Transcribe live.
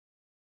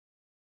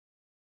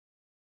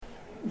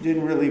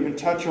didn't really even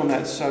touch on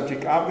that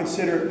subject. I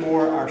consider it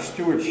more our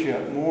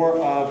stewardship, more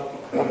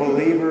of a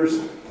believer's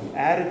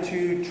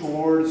attitude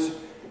towards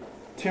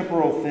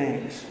temporal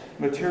things,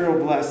 material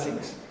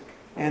blessings.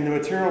 And the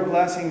material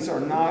blessings are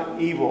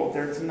not evil.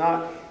 They're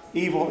not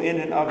evil in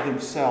and of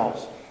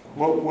themselves.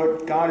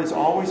 What God is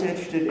always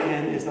interested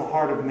in is the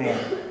heart of man,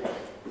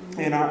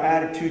 and our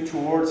attitude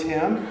towards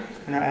Him,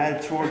 and our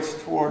attitude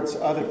towards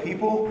other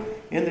people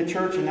in the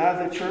church and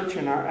out of the church,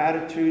 and our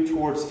attitude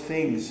towards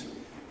things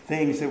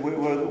that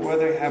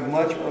whether they have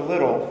much or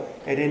little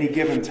at any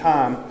given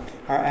time,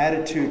 our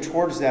attitude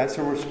towards that.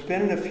 So we're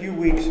spending a few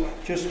weeks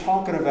just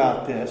talking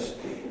about this,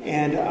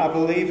 and I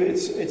believe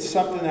it's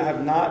something that I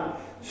have not,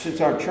 since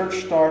our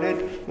church started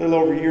a little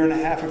over a year and a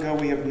half ago,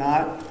 we have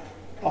not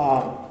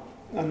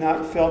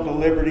felt the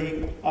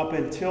liberty up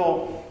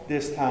until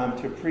this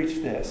time to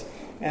preach this.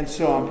 And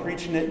so I'm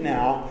preaching it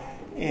now,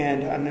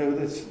 and I know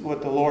that's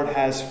what the Lord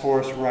has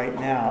for us right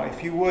now.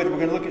 If you would, we're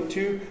going to look at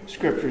two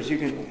scriptures. You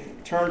can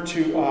turn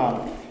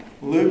to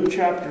Luke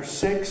chapter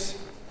 6.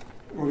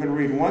 We're going to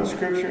read one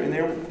scripture, and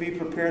then be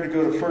prepared to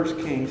go to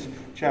 1 Kings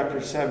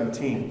chapter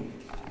 17.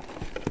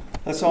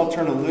 Let's all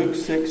turn to Luke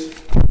 6,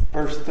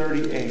 verse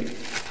 38.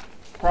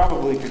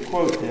 Probably could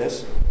quote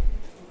this,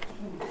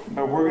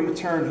 but we're going to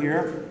turn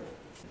here.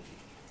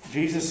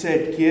 Jesus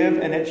said, "Give,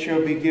 and it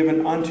shall be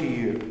given unto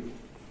you.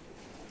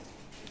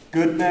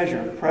 Good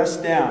measure,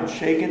 pressed down,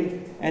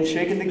 shaken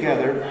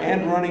together,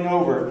 and running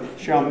over,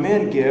 shall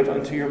men give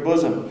unto your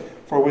bosom.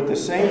 For with the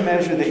same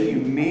measure that you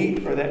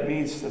mete," or that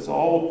means that's an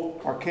old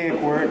archaic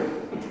word,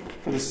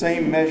 for the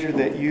same measure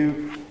that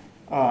you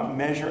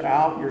measure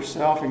out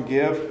yourself and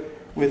give,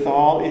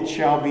 withal it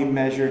shall be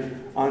measured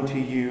unto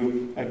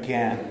you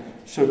again.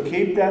 So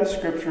keep that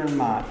scripture in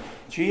mind.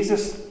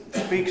 Jesus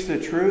speaks the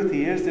truth.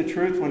 He is the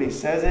truth when He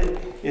says it.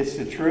 It's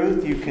the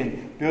truth. You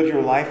can build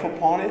your life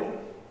upon it.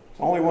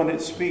 The only one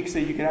that speaks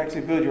that you can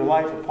actually build your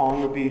life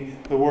upon would be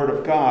the Word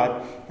of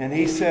God. And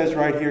He says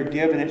right here,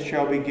 "Give, and it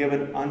shall be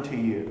given unto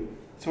you."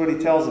 That's what He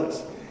tells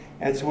us.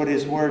 That's what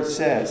His Word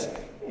says.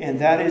 And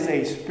that is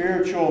a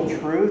spiritual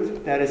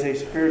truth. That is a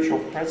spiritual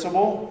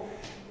principle.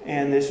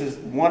 And this is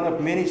one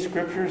of many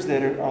scriptures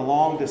that are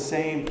along the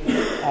same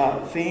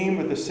theme,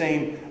 with the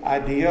same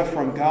idea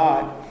from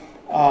God.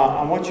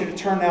 I want you to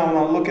turn now and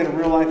I'll look at a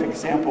real-life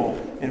example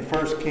in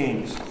 1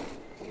 Kings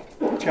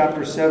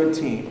chapter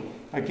 17.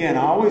 Again,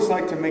 I always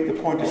like to make the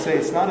point to say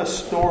it's not a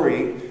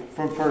story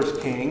from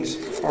 1 Kings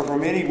or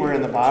from anywhere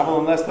in the Bible,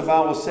 unless the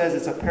Bible says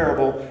it's a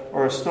parable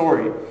or a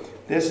story.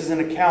 This is an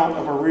account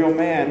of a real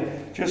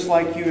man, just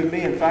like you and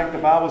me. In fact, the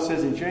Bible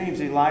says in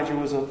James, Elijah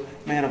was a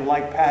man of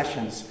like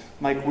passions,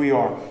 like we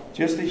are.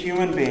 Just a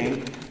human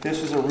being.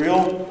 This was a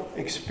real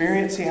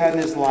experience he had in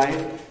his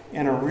life,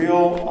 and a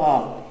real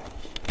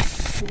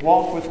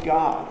walk with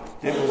God.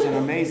 It was an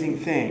amazing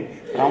thing.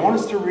 But I want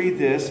us to read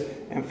this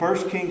in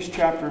 1 Kings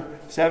chapter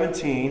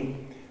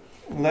 17.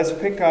 Let's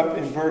pick up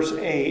in verse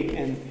 8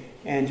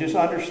 and just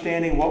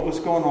understanding what was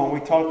going on. We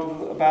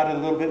talked about it a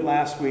little bit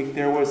last week.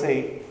 There was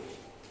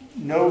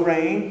no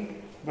rain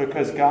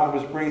because God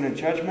was bringing a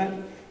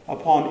judgment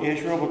upon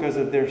Israel because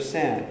of their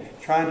sin,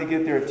 trying to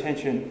get their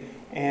attention.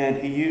 And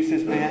He used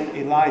His man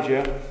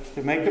Elijah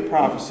to make the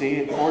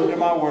prophecy, "According to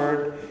my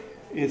word,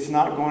 it's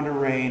not going to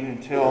rain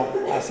until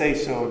I say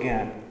so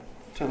again."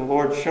 So the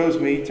Lord shows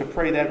me to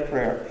pray that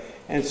prayer.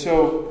 And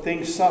so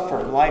things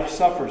suffer. Life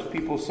suffers.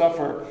 People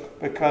suffer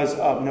because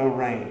of no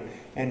rain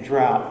and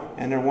drought.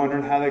 And they're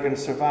wondering how they're going to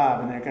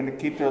survive. And they're going to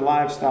keep their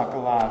livestock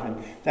alive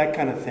and that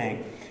kind of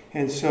thing.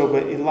 And so,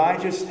 but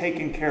Elijah's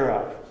taken care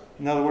of.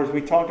 In other words,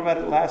 we talked about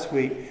it last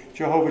week.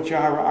 Jehovah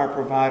Jireh, our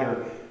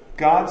provider.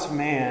 God's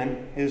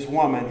man, His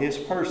woman, His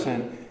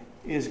person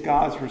is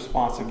God's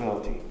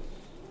responsibility.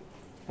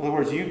 In other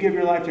words, you give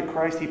your life to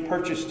Christ, He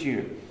purchased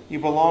you. You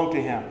belong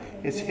to Him.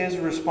 It's His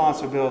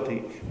responsibility,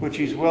 which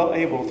He's well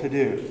able to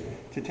do,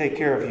 to take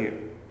care of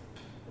you.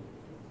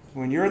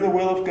 When you're in the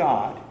will of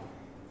God,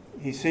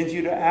 He sends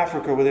you to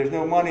Africa where there's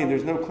no money and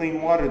there's no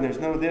clean water and there's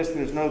no this and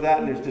there's no that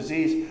and there's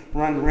disease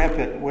run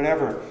rampant,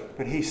 whatever.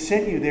 But He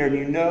sent you there, and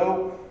you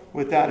know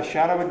without a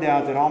shadow of a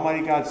doubt that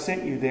Almighty God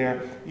sent you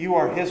there. You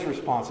are His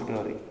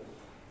responsibility.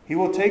 He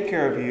will take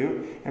care of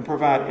you and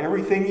provide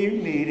everything you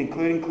need,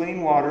 including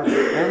clean water,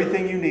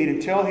 everything you need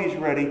until He's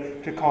ready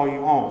to call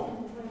you home.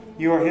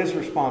 You are His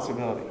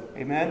responsibility.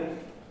 Amen?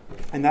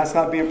 And that's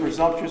not being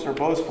presumptuous or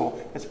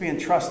boastful. That's being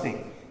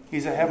trusting.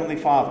 He's a heavenly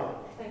Father.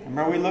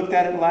 Remember, we looked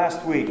at it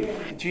last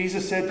week.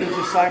 Jesus said to His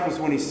disciples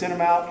when He sent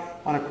them out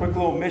on a quick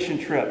little mission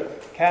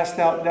trip, cast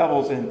out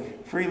devils and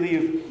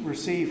freely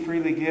receive,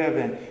 freely give,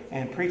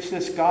 and preach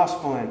this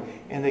gospel.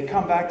 And they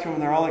come back to Him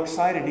and they're all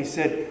excited. He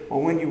said,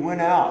 well, when you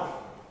went out,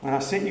 when I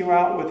sent you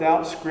out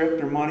without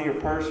script or money or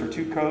purse or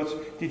 2 coats,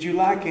 did you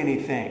lack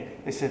anything?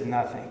 They said,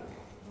 nothing.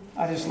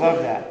 I just love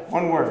that.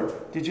 One word.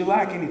 Did you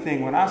lack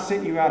anything? When I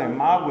sent you out in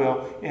my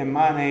will, in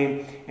my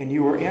name, and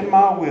you were in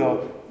my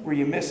will, were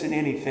you missing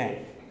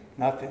anything?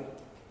 Nothing.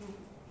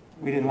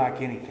 We didn't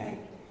lack anything.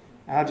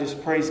 I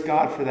just praise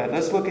God for that.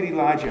 Let's look at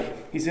Elijah.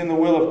 He's in the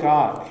will of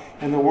God.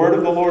 And the word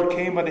of the Lord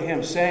came unto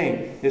him,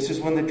 saying, this is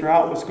when the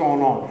drought was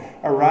going on.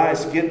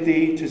 Arise, get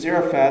thee to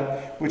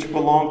Zarephath, which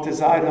belonged to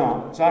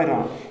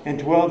Zidon, and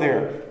dwell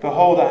there.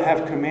 Behold, I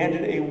have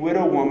commanded a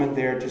widow woman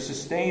there to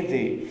sustain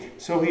thee.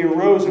 So he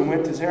arose and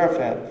went to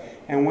Zarephath.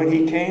 And when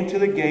he came to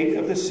the gate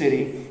of the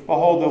city,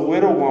 behold, the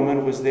widow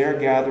woman was there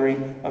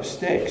gathering of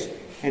sticks.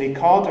 And he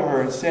called to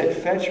her and said,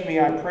 fetch me,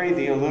 I pray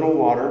thee, a little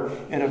water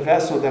in a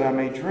vessel that I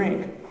may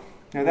drink.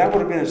 Now that would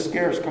have been a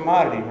scarce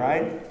commodity,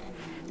 right?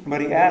 But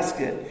he asked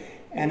it.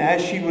 And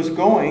as she was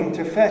going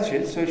to fetch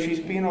it, so she's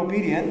being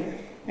obedient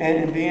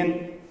and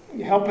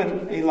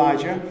helping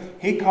Elijah,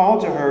 he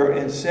called to her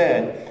and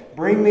said,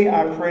 bring me,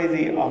 I pray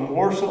thee, a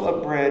morsel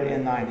of bread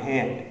in thine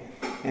hand.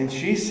 And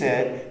she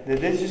said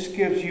that this just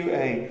gives you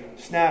a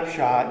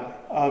snapshot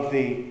of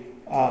the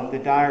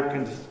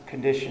dire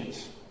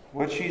conditions.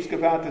 What she's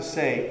about to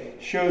say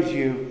shows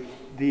you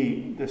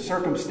the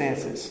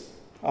circumstances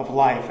of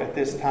life at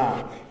this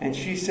time. And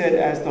she said,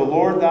 as the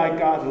Lord thy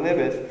God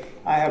liveth,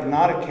 I have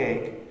not a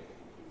cake,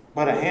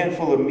 but a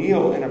handful of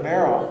meal in a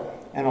barrel,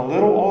 and a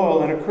little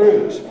oil in a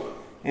cruse.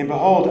 And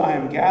behold, I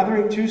am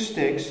gathering 2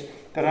 sticks,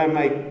 that I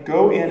may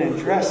go in and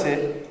dress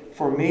it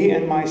for me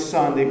and my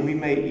son, that we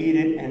may eat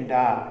it and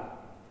die.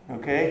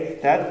 Okay?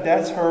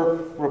 That's her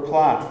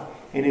reply.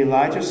 And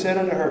Elijah said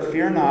unto her,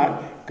 fear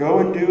not, go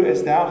and do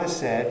as thou hast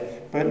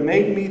said, but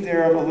make me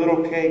thereof a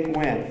little cake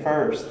when?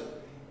 First.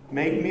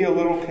 Make me a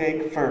little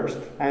cake first.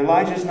 Now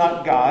Elijah's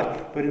not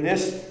God, but in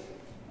this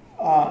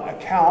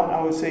account,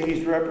 I would say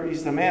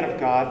he's the man of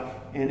God,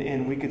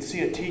 and we could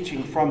see a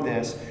teaching from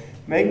this.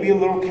 Make me a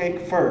little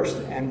cake first,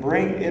 and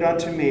bring it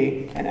unto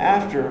me, and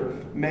after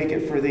make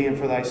it for thee and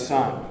for thy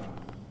son.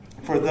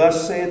 For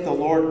thus saith the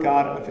Lord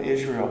God of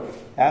Israel.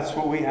 That's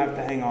what we have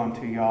to hang on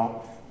to,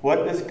 y'all.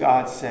 What does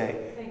God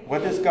say?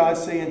 What does God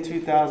say in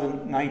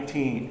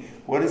 2019?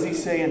 What does he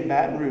say in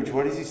Baton Rouge?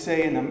 What does he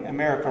say in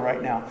America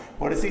right now?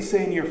 What does he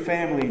say in your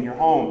family, in your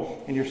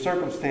home, in your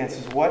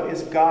circumstances? What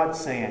is God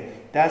saying?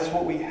 That's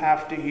what we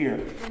have to hear.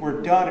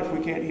 We're done if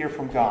we can't hear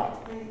from God.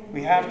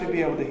 We have to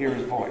be able to hear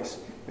his voice.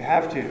 We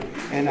have to.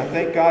 And I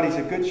thank God he's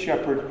a good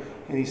shepherd,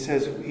 and he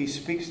says he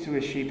speaks to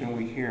his sheep and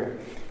we hear.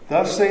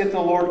 Thus saith the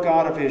Lord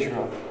God of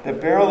Israel, the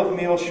barrel of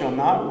meal shall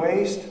not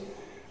waste,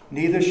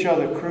 neither shall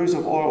the cruse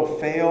of oil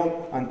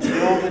fail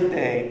until the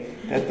day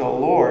that the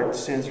Lord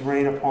sends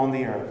rain upon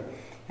the earth.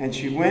 And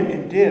she went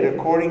and did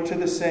according to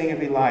the saying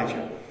of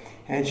Elijah.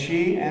 And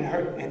she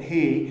and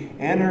he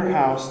and her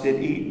house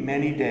did eat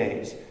many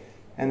days.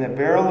 And the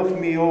barrel of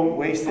meal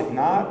wasted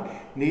not,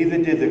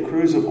 neither did the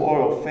cruse of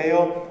oil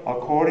fail,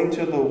 according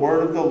to the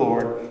word of the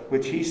Lord,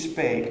 which he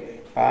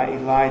spake by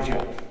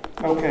Elijah.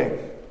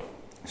 Okay,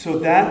 so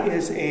that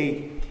is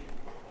a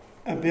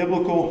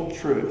biblical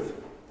truth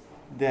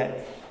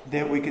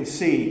that we can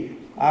see.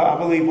 I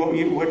believe what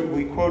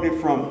we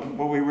quoted from,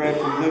 what we read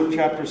from Luke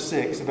chapter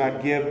 6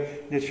 about give,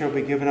 and it shall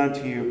be given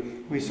unto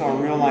you. We saw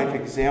a real life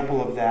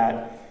example of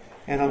that.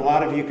 And a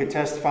lot of you could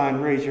testify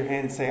and raise your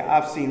hand and say,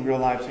 I've seen real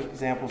life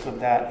examples of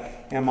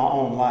that in my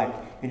own life.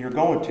 And you're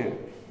going to.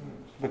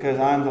 Because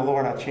I am the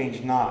Lord, I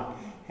change not.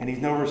 And he's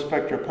no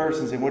respecter of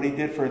persons. And what he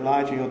did for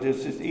Elijah, he'll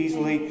just as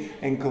easily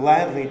and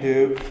gladly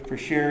do for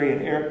Sherry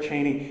and Eric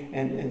Cheney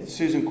and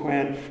Susan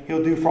Quinn.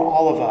 He'll do for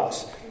all of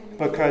us.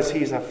 Because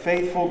he's a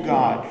faithful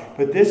God.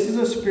 But this is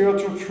a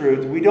spiritual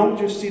truth. We don't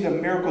just see the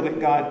miracle that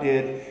God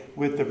did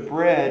with the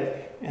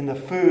bread and the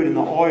food and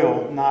the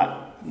oil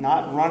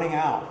not running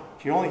out.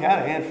 She only had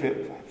a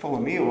handful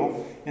of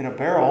meal in a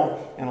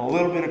barrel and a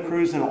little bit of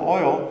cruse and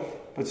oil.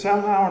 But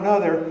somehow or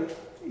another,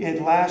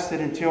 it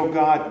lasted until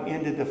God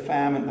ended the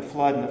famine, the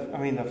flood,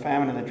 the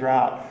famine and the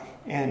drought,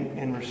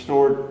 and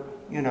restored,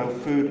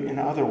 food in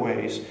other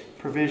ways,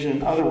 provision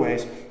in other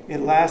ways. It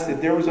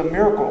lasted. There was a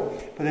miracle,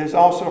 but there's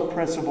also a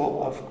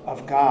principle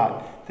of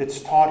God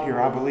that's taught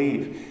here, I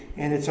believe.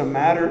 And it's a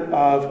matter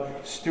of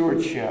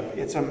stewardship.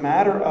 It's a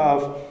matter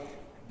of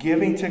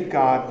giving to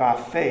God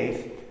by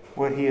faith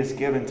what he has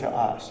given to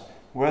us.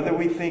 Whether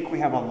we think we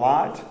have a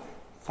lot,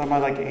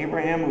 somebody like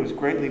Abraham who was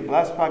greatly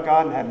blessed by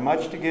God and had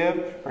much to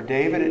give, or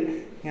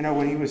David,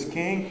 when he was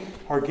king,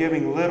 or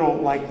giving little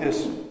like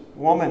this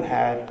woman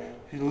had.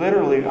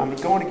 Literally, I'm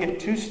going to get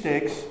 2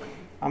 sticks.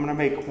 I'm going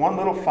to make one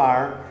little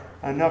fire,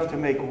 enough to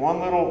make one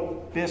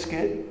little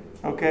biscuit,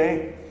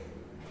 okay?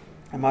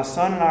 And my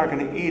son and I are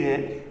going to eat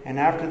it. And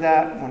after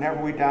that,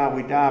 whenever we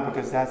die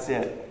because that's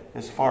it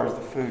as far as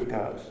the food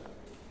goes.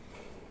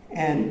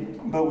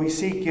 But we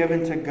see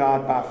given to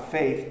God by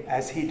faith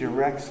as he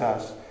directs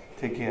us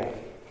to give.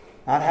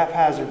 Not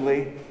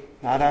haphazardly,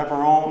 not out of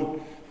our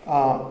own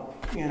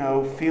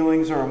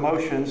feelings or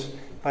emotions,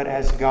 but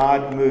as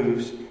God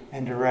moves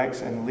and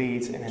directs and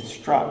leads and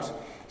instructs.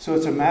 So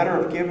it's a matter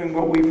of giving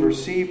what we've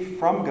received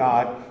from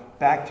God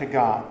back to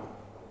God,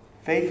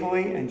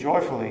 faithfully and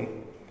joyfully.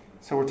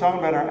 So we're talking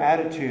about our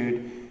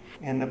attitude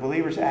and the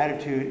believer's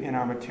attitude in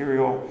our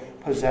material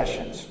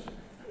possessions.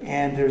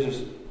 And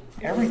there's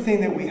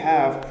Everything that we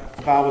have,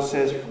 the Bible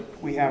says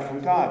we have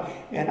from God.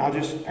 And I'll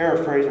just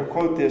paraphrase or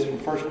quote this from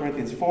 1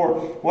 Corinthians 4.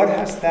 What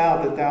hast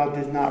thou that thou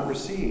did not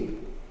receive?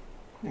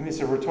 I mean, it's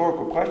a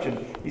rhetorical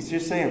question. He's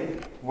just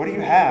saying, what do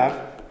you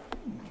have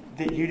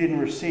that you didn't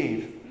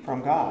receive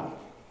from God?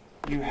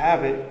 You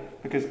have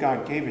it because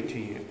God gave it to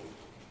you.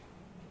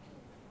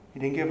 He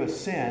didn't give us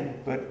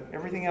sin, but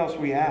everything else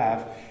we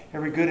have,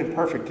 every good and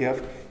perfect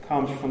gift,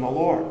 comes from the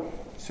Lord.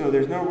 So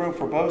there's no room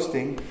for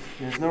boasting.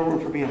 There's no room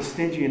for being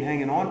stingy and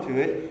hanging on to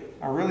it.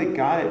 I really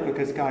got it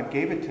because God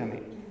gave it to me.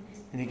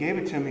 And He gave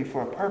it to me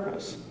for a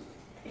purpose.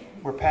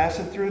 We're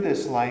passing through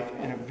this life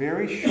in a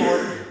very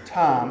short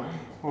time.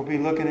 We'll be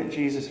looking at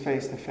Jesus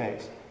face to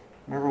face.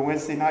 Remember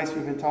Wednesday nights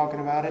we've been talking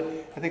about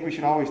it? I think we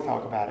should always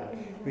talk about it.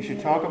 We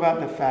should talk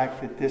about the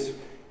fact that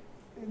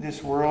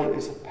this world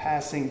is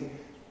passing,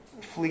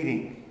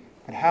 fleeting.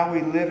 And how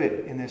we live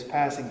it in this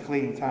passing,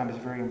 fleeting time is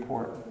very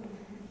important.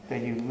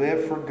 That you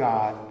live for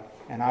God,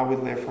 and I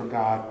would live for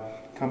God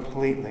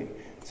completely.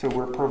 So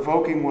we're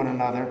provoking one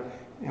another,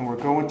 and we're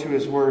going to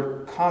His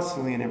Word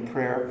constantly and in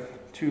prayer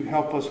to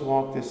help us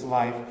walk this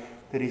life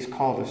that He's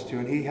called us to,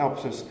 and He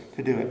helps us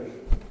to do it.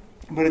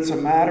 But it's a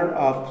matter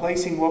of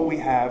placing what we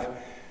have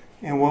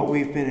and what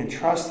we've been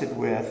entrusted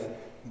with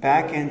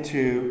back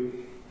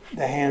into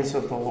the hands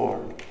of the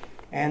Lord,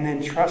 and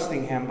then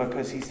trusting Him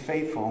because He's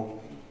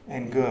faithful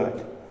and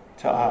good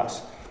to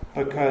us,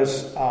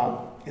 because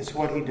it's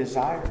what He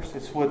desires.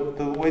 It's what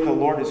the way the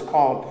Lord has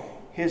called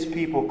His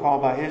people,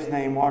 called by His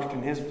name, washed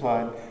in His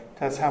blood.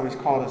 That's how He's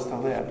called us to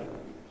live.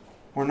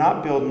 We're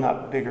not building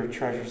up bigger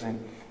treasures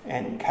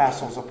and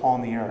castles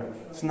upon the earth.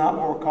 It's not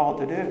what we're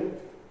called to do.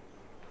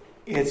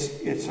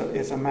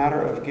 It's a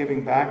matter of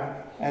giving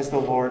back as the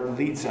Lord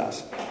leads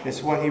us.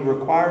 It's what He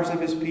requires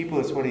of His people.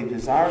 It's what He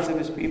desires of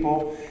His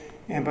people.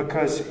 And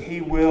because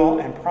He will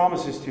and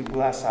promises to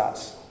bless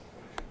us,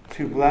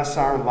 to bless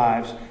our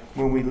lives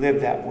when we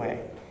live that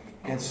way.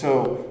 And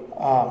so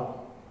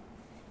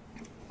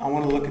I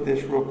want to look at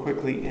this real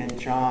quickly in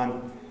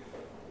John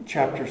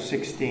chapter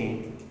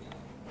 16.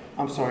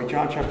 I'm sorry,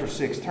 John chapter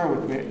 6.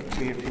 Turn with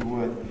me if you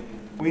would.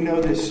 We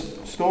know this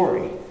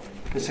story,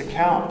 this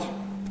account.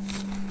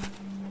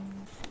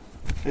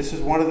 This is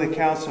one of the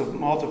accounts of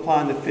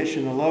multiplying the fish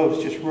and the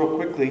loaves. Just real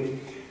quickly,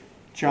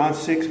 John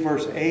 6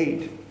 verse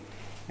 8.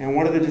 And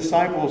one of the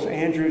disciples,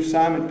 Andrew,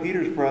 Simon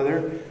Peter's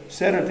brother,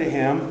 said unto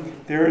Him,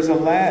 There is a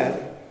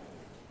lad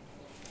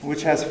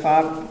which has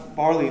five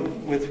barley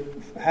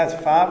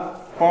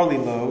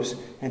loaves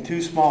and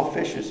 2 small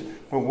fishes.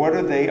 But what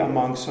are they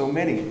among so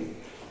many?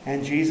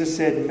 And Jesus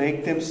said,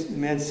 Make them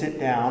men sit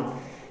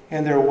down.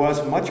 And there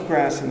was much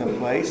grass in the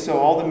place, so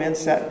all the men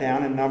sat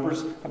down, in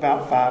numbers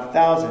about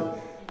 5,000.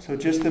 So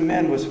just the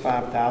men was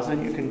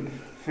 5,000. You can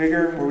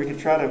figure, or we could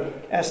try to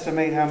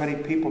estimate how many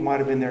people might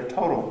have been there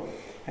total.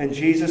 And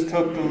Jesus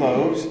took the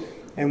loaves,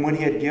 and when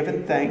He had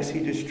given thanks,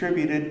 He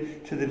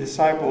distributed to the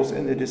disciples,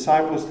 and the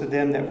disciples to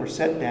them that were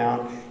set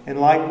down, and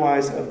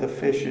likewise of the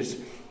fishes,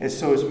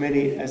 as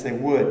many as they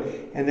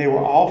would. And they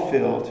were all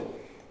filled.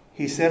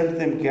 He said unto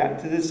them,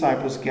 to the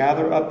disciples,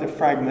 Gather up the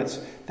fragments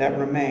that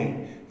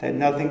remain, that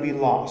nothing be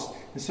lost.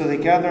 And so they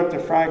gather up the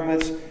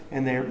fragments,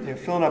 and they're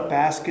filling up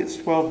baskets,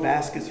 12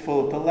 baskets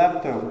full of the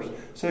leftovers.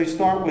 So you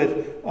start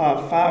with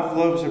 5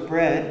 loaves of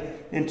bread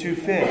and 2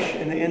 fish,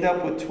 and they end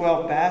up with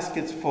 12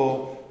 baskets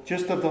full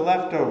just of the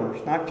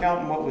leftovers, not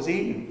counting what was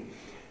eaten.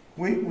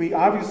 We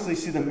obviously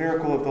see the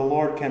miracle of the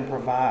Lord can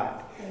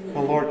provide.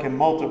 The Lord can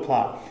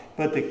multiply.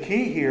 But the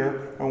key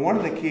here, or one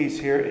of the keys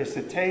here, is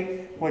to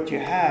take what you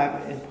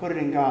have and put it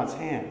in God's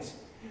hands.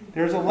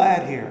 There's a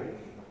lad here.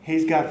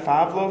 He's got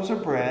 5 loaves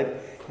of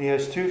bread, and he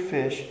has 2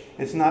 fish.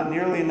 It's not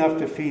nearly enough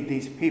to feed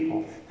these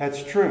people.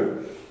 That's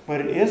true.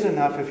 But it is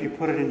enough if you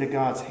put it into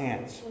God's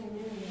hands.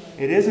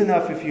 It is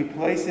enough if you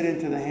place it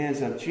into the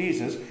hands of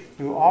Jesus,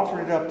 who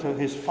offered it up to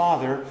His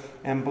Father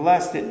and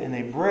blessed it, and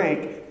they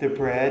break the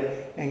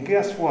bread. And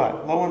guess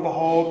what? Lo and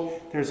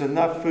behold, there's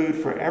enough food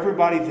for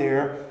everybody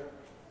there.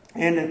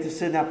 And to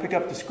sit down, pick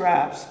up the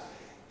scraps.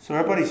 So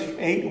everybody's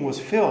ate and was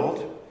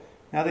filled.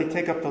 Now they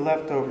take up the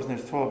leftovers, and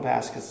there's 12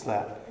 baskets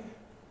left.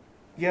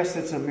 Yes,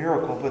 it's a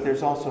miracle, but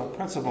there's also a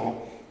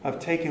principle of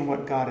taking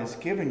what God has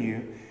given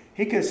you.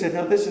 He could have said,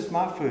 no, this is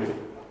my food.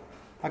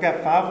 I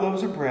got 5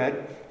 loaves of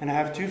bread, and I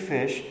have 2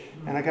 fish,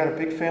 and I got a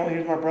big family.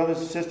 Here's my brothers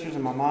and sisters,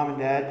 and my mom and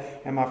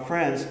dad, and my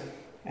friends.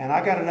 And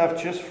I got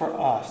enough just for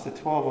us, the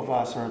 12 of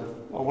us, or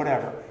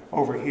whatever,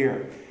 over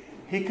here.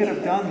 He could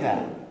have done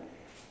that.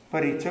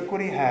 But He took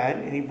what He had,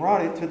 and He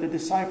brought it to the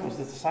disciples.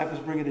 The disciples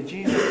bring it to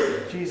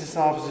Jesus. Jesus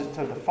offers it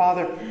to the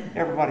Father.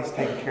 Everybody's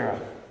taken care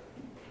of.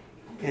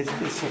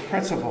 It's a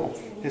principle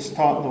that's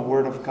taught in the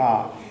Word of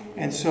God.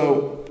 And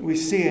so we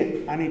see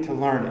it. I need to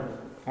learn it.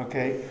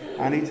 Okay?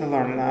 I need to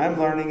learn it. I am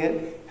learning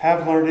it,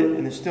 have learned it,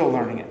 and is still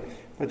learning it.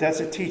 But that's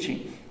a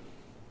teaching.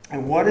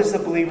 And what is the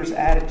believer's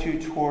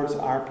attitude towards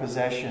our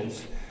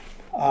possessions?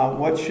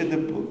 What should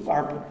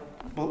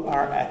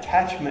our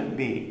attachment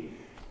be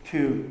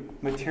to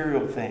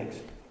material things?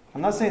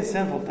 I'm not saying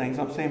sinful things.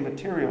 I'm saying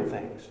material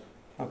things.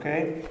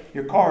 Okay?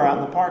 Your car out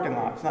in the parking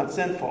lot. It's not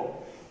sinful.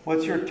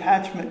 What's your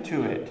attachment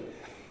to it?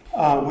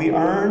 We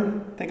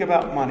earn. Think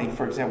about money,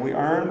 for example. We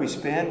earn, we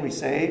spend, we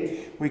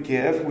save, we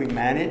give, we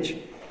manage.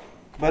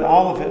 But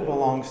all of it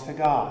belongs to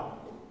God.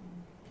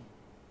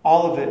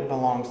 All of it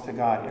belongs to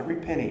God. Every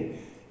penny,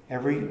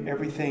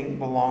 everything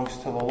belongs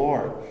to the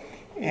Lord.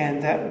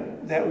 And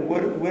that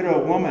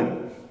widow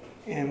woman,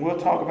 and we'll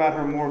talk about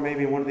her more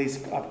maybe in one of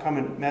these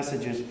upcoming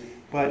messages,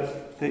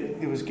 but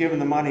it was given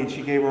the money and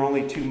she gave her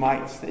only 2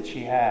 mites that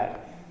she had.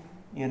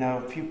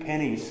 A few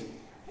pennies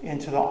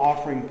into the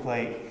offering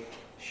plate.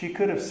 She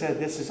could have said,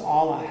 this is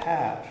all I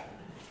have.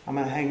 I'm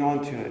going to hang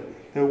on to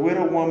it. The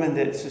widow woman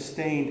that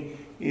sustained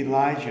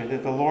Elijah,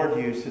 that the Lord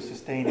used to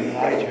sustain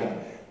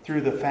Elijah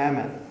through the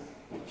famine,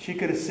 she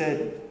could have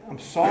said, I'm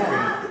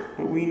sorry,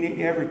 but we need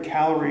every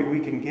calorie we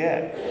can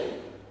get,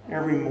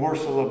 every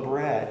morsel of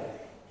bread.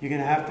 You're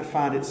going to have to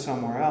find it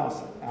somewhere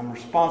else. I'm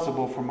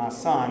responsible for my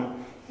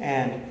son,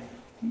 and,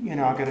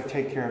 I've got to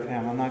take care of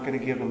him. I'm not going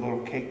to give a little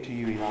cake to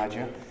you,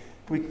 Elijah.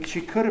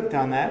 She could have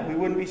done that. We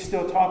wouldn't be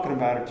still talking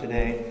about her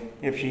today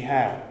if she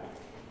had.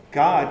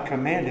 God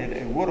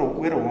commanded a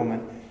widow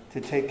woman to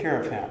take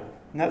care of him.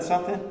 Isn't that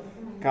something?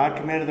 God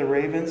commanded the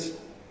ravens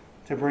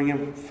to bring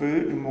him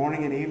food in the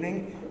morning and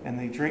evening, and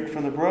they drink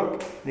from the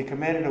brook. And he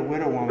commanded a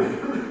widow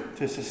woman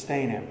to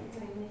sustain him.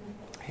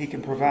 He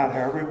can provide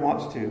however he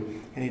wants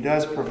to, and he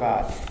does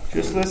provide.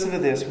 Just listen to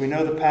this. We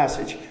know the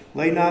passage.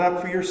 Lay not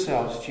up for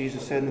yourselves,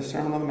 Jesus said in the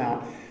Sermon on the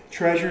Mount,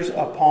 treasures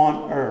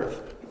upon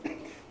earth,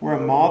 where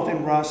moth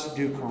and rust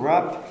do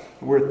corrupt,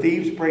 where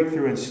thieves break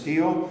through and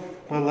steal.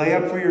 But lay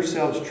up for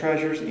yourselves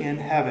treasures in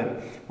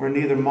heaven, where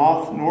neither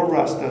moth nor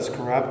rust does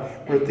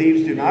corrupt, where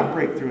thieves do not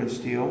break through and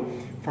steal.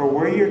 For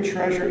where your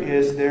treasure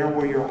is, there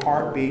will your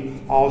heart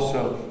be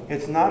also.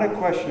 It's not a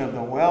question of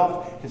the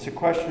wealth, it's a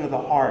question of the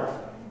heart.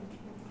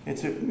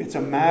 It's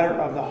a matter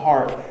of the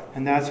heart,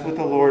 and that's what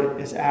the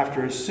Lord is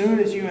after. As soon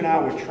as you and I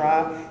would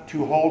try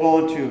to hold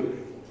on to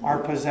our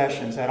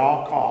possessions at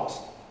all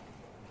cost,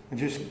 and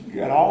just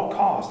at all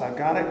cost, I've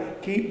got to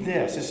keep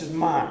this. This is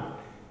mine.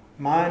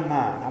 Mine.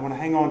 I want to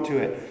hang on to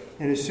it.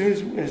 And as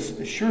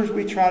sure as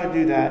we try to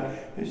do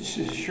that,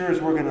 as sure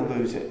as we're going to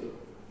lose it.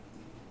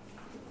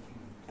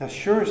 The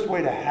surest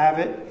way to have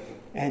it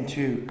and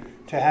to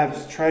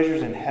have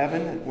treasures in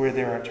heaven where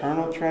there are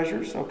eternal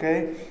treasures,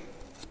 okay,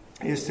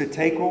 is to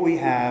take what we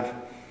have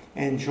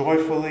and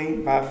joyfully,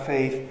 by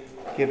faith,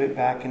 give it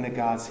back into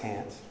God's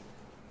hands.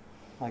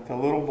 Like the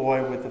little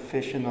boy with the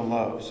fish and the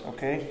loaves,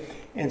 okay?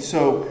 And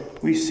so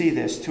we see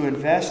this, to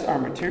invest our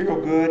material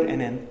good and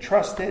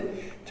entrust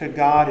it to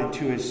God and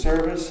to His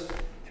service,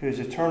 to His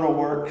eternal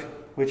work,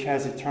 which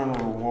has eternal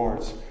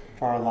rewards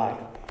for our life.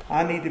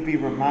 I need to be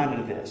reminded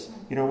of this.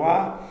 You know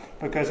why?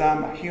 Because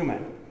I'm a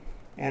human.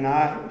 And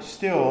I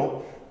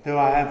still, though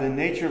I have the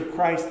nature of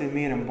Christ in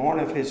me and I'm born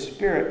of His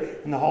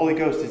Spirit and the Holy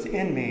Ghost is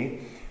in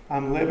me,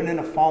 I'm living in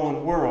a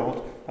fallen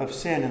world of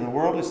sin. And the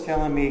world is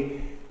telling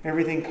me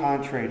everything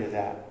contrary to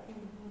that.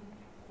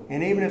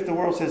 And even if the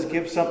world says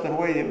give something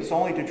away, it's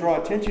only to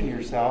draw attention to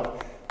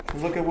yourself.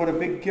 Look at what a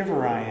big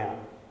giver I am.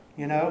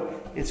 You know,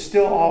 it's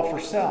still all for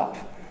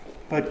self.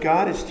 But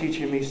God is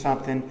teaching me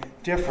something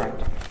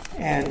different.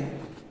 And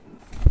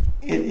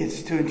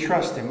it's to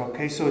entrust Him,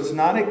 okay? So it's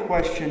not a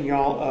question,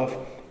 y'all,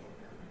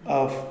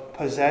 of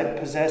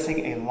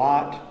possessing a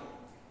lot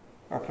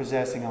or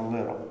possessing a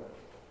little.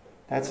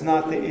 That's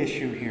not the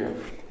issue here.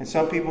 And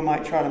some people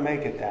might try to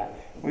make it that.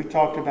 We've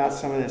talked about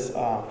some of this,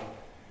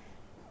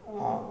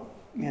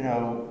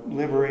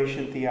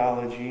 liberation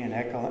theology and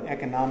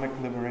economic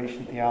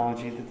liberation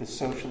theology that the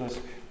socialists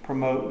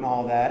promote and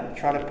all that, and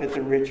try to pit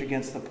the rich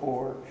against the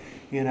poor.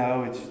 You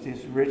know,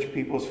 it's rich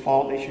people's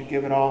fault. They should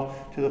give it all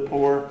to the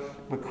poor.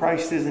 But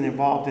Christ isn't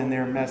involved in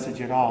their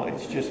message at all.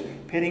 It's just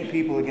pitting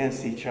people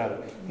against each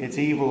other. It's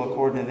evil,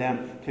 according to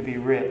them, to be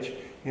rich.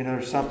 You know,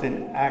 there's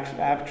something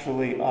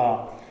actually,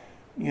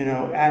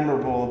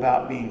 admirable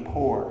about being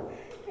poor.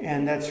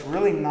 And that's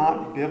really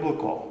not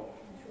biblical.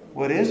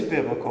 What is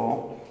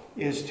biblical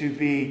is to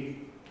be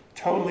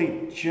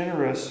totally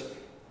generous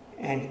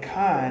and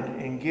kind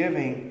and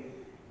giving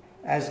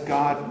as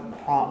God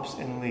prompts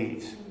and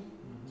leads.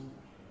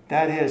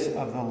 That is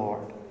of the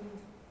Lord.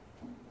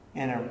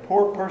 And a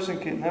poor person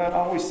can, I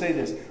always say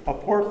this, a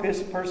poor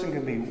person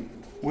can be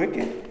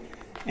wicked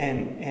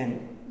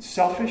and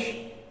selfish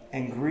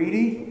and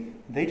greedy.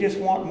 They just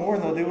want more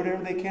and they'll do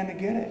whatever they can to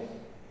get it.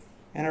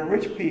 And a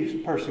rich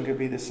person could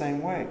be the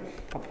same way.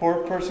 A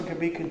poor person could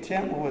be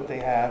content with what they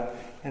have,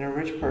 and a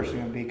rich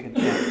person could be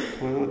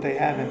content with what they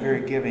have and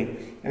very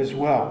giving as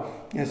well.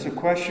 It's a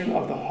question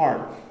of the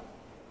heart.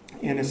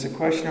 And it's a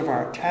question of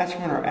our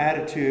attachment or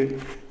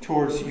attitude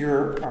towards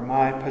your or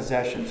my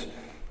possessions.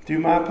 Do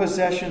my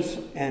possessions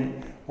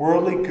and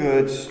worldly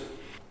goods,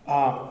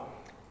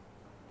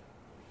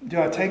 do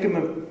I take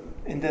them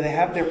and do they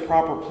have their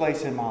proper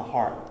place in my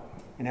heart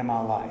and in my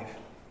life?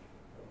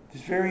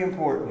 It's very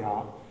important,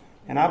 y'all.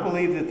 And I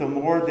believe that the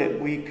more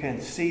that we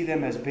can see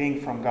them as being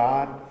from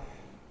God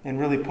and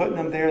really putting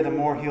them there, the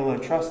more He'll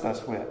entrust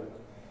us with.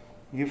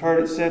 You've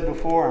heard it said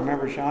before. I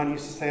remember Sean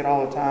used to say it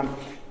all the time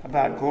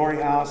about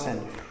Glory House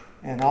and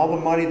and all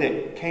the money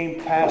that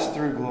passed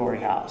through Glory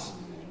House,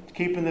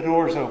 keeping the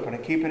doors open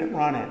and keeping it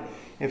running.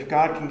 If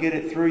God can get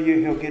it through you,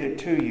 He'll get it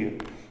to you.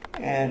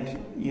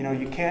 And,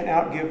 you can't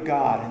outgive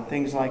God and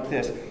things like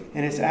this.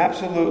 And it's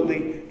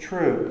absolutely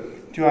true.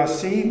 Do I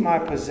see my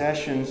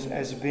possessions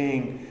as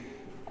being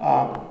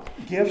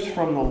gifts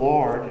from the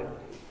Lord,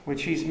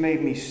 which He's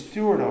made me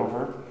steward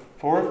over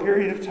for a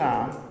period of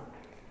time?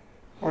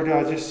 Or do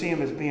I just see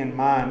them as being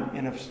mine,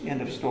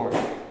 end of story?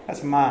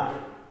 That's mine.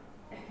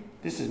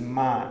 This is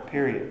mine,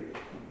 period.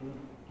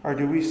 Or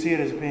do we see it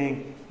as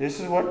being, this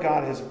is what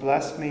God has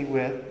blessed me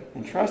with,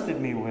 entrusted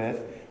me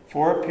with,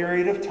 for a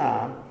period of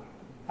time.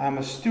 I'm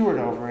a steward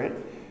over it,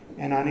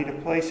 and I need to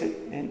place it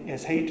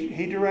as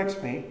He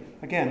directs me.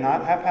 Again,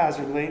 not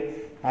haphazardly,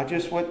 not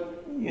just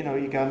what,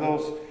 you got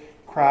those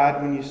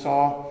cried when you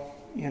saw,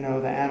 the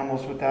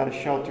animals without a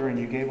shelter and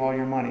you gave all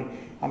your money.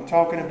 I'm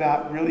talking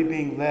about really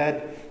being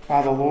led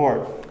by the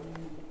Lord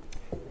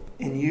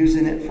and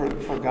using it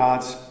for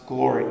God's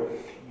glory.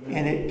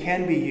 And it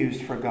can be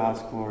used for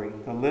God's glory.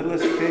 The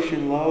littlest fish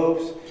and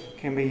loaves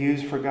can be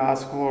used for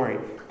God's glory.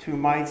 2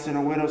 mites in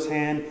a widow's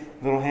hand,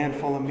 a little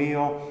handful of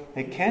meal.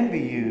 It can be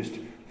used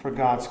for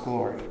God's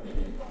glory.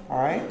 All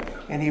right?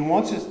 And He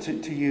wants us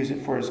to use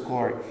it for His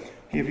glory.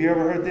 Have you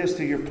ever heard this?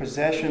 Do your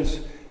possessions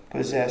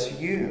possess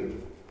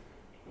you?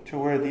 To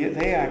where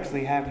they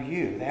actually have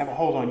you. They have a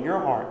hold on your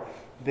heart.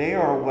 They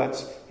are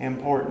what's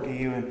important to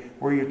you. And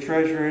where your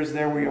treasure is,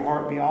 there will your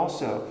heart be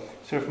also.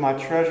 So if my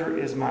treasure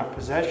is my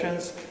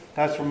possessions,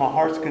 that's where my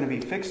heart's going to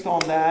be fixed on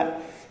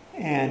that.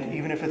 And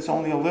even if it's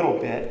only a little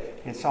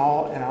bit, it's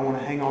all, and I want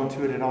to hang on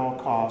to it at all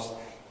costs.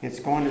 It's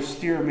going to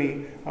steer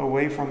me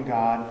away from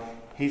God.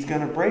 He's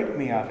going to break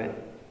me of it.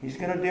 He's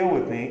going to deal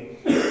with me.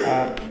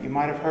 You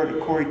might have heard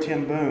of Corrie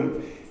ten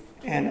Boom.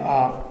 And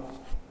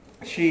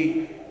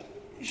she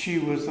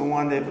was the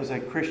one that was a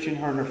Christian,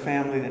 her and her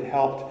family, that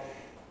helped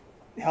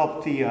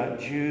the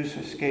Jews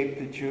escape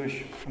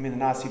the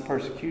Nazi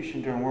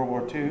persecution during World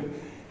War II.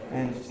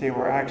 And they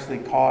were actually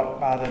caught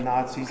by the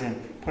Nazis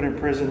and put in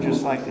prison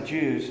just like the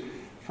Jews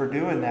for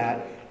doing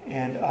that.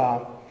 And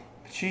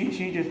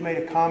she just made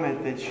a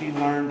comment that she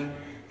learned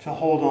to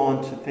hold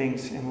on to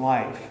things in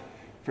life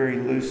very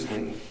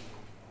loosely.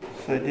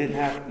 So it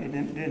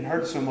didn't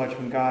hurt so much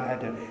when God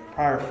had to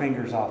pry her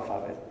fingers off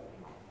of it.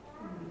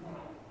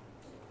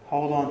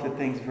 Hold on to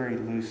things very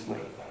loosely.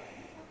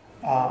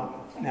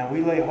 Now,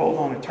 we lay hold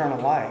on eternal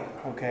life,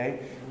 okay?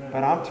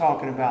 But I'm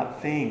talking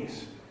about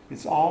things.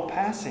 It's all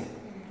passing.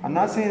 I'm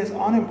not saying it's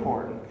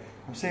unimportant.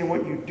 I'm saying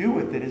what you do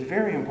with it is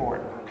very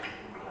important.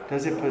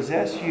 Does it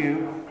possess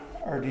you,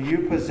 or do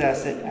you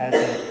possess it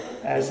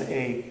as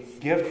a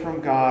gift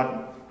from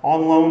God,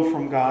 on loan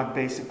from God,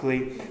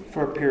 basically,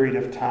 for a period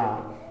of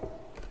time?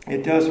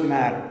 It does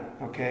matter,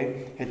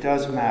 okay? It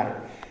does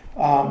matter.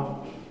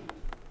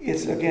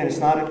 It's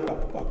not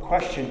a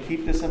question.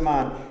 Keep this in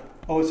mind.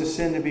 Oh, it's a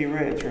sin to be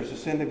rich, or it's a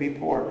sin to be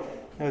poor.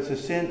 No, it's a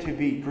sin to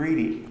be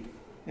greedy.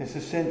 It's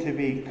a sin to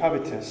be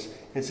covetous.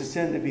 It's a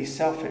sin to be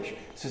selfish.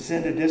 It's a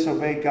sin to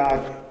disobey God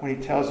when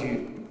He tells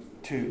you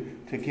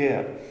to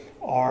give,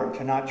 or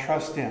to not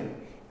trust Him.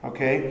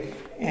 Okay?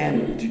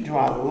 And do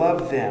I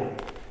love them?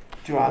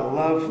 Do I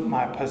love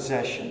my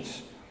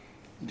possessions?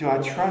 Do I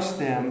trust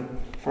them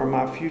for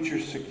my future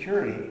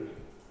security?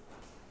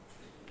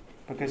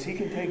 Because He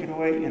can take it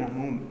away in a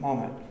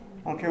moment.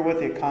 I don't care what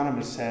the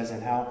economist says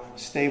and how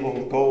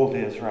stable gold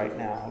is right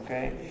now,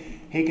 okay?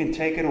 He can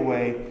take it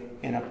away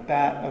in a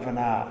bat of an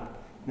eye,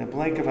 in the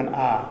blink of an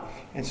eye.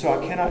 And so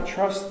I cannot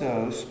trust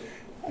those.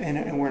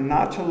 And we're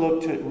not to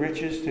look to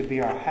riches to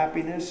be our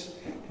happiness,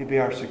 to be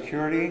our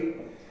security,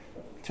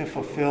 to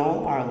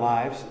fulfill our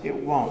lives. It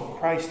won't.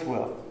 Christ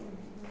will.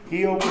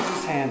 He opens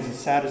His hands and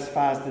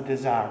satisfies the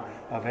desire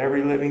of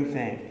every living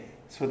thing.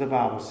 That's what the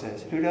Bible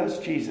says. Who does?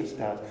 Jesus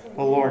does.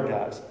 The Lord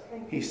does.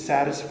 He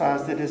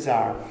satisfies the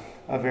desire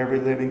of every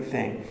living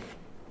thing.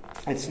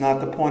 It's not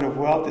the point of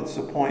wealth. It's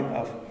the point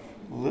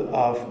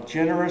of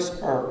generous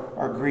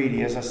or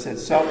greedy. As I said,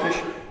 selfish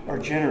or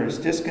generous,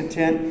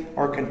 discontent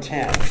or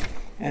content.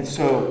 And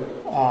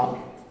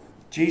so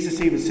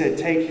Jesus even said,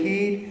 take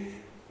heed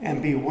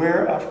and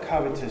beware of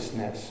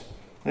covetousness.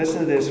 Listen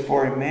to this.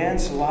 For a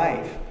man's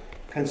life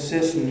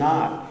consists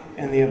not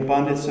in the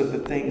abundance of the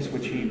things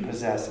which he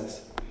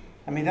possesses.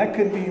 I mean, that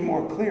couldn't be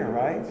more clear,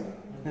 right?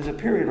 There's a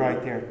period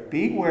right there.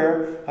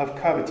 Beware of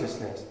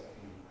covetousness.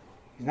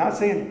 He's not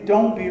saying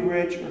don't be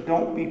rich or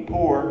don't be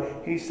poor.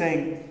 He's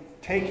saying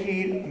take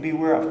heed and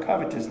beware of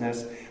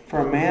covetousness. For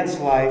a man's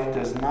life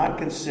does not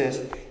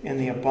consist in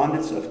the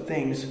abundance of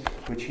things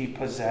which he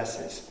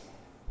possesses.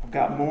 I've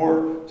got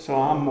more, so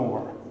I'm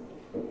more.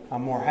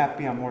 I'm more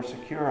happy, I'm more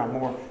secure, I'm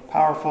more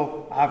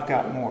powerful, I've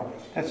got more.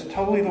 That's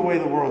totally the way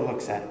the world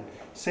looks at it.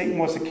 Satan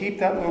wants to keep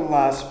that little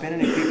lie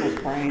spinning in people's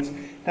brains.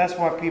 That's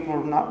why people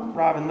are not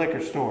robbing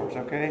liquor stores,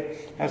 okay?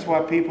 That's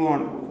why people are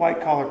on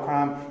white-collar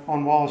crime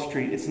on Wall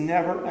Street. It's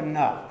never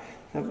enough.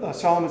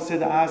 Solomon said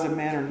the eyes of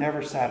man are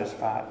never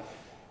satisfied.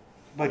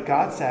 But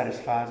God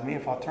satisfies me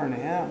if I'll turn to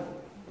Him.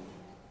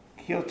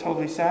 He'll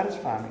totally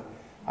satisfy me.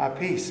 I have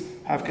peace.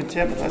 I have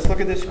contentment. Let's look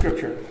at this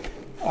scripture.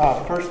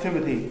 1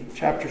 Timothy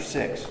chapter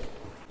 6.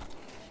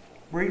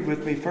 Read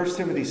with me 1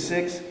 Timothy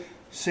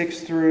 6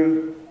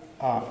 through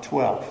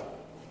 12.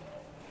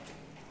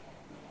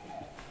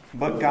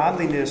 But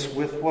godliness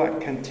with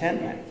what?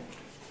 Contentment.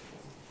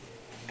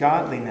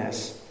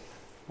 Godliness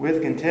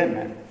with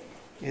contentment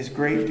is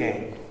great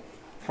gain.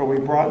 For we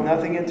brought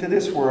nothing into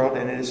this world,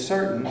 and it is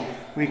certain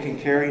we can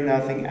carry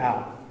nothing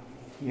out.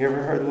 You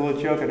ever heard the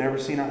little joke? I've never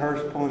seen a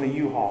hearse pulling a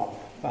U-Haul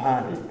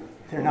behind it.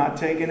 They're not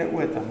taking it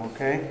with them,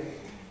 okay?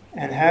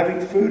 And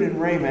having food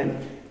and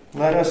raiment,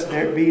 let us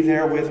be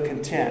therewith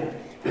content.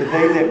 For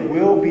they that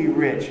will be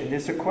rich, and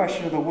it's a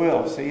question of the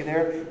will, see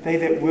there? They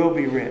that will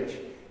be rich.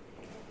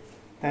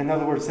 In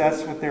other words,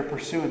 that's what they're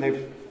pursuing.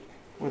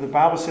 Where the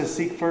Bible says,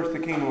 seek first the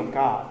kingdom of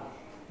God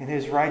and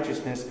His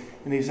righteousness,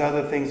 and these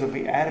other things will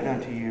be added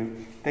unto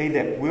you. They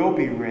that will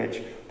be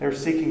rich, they're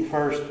seeking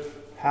first,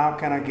 how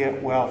can I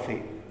get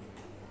wealthy?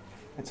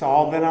 That's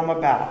all that I'm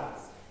about.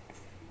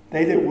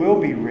 They that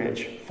will be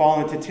rich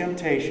fall into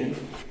temptation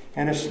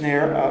and a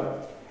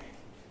snare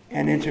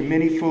and into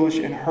many foolish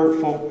and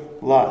hurtful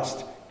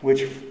lusts,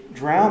 which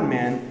drown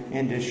men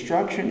in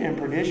destruction and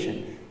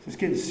perdition. So it's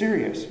getting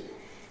serious.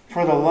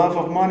 For the love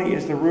of money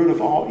is the root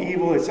of all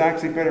evil. It's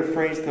actually better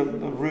phrased, the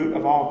root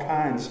of all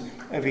kinds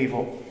of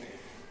evil.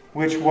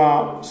 Which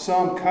while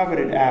some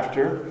coveted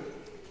after,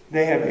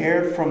 they have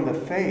erred from the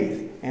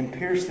faith and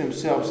pierced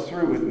themselves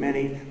through with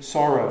many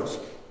sorrows.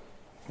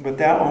 But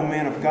thou, O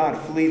man of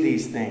God, flee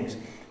these things.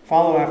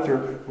 Follow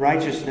after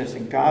righteousness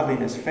and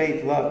godliness,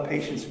 faith, love,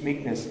 patience,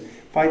 meekness.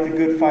 Fight the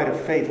good fight of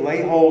faith.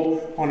 Lay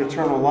hold on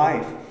eternal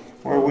life,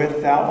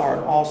 wherewith thou art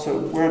also,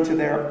 whereunto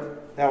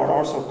thou art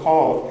also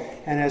called,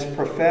 and has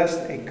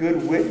professed a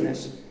good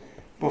witness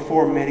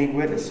before many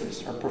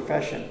witnesses, or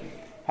profession.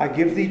 I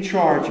give thee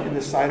charge in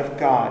the sight of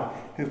God,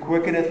 who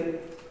quickeneth.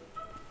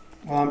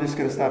 Well, I'm just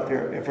going to stop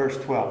there at verse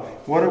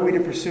 12. What are we to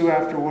pursue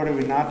after? What are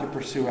we not to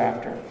pursue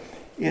after?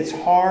 It's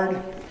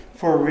hard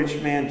for a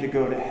rich man to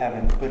go to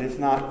heaven, but it's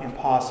not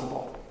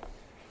impossible.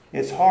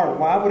 It's hard.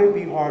 Why would it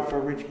be hard for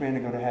a rich man to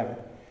go to heaven?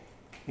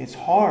 It's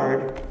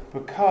hard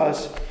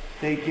because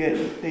they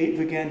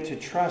begin to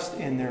trust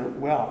in their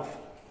wealth.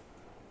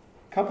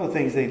 A couple of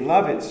things. They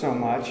love it so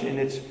much, and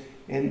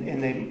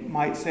they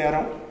might say, I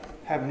don't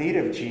have need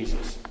of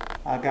Jesus.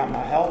 I got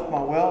my health,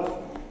 my wealth.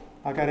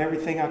 I got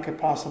everything I could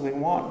possibly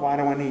want. Why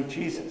do I need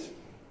Jesus?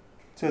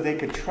 So they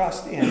could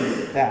trust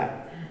in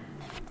that.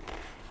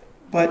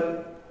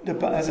 But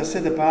as I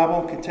said, the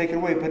Bible can take it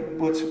away. But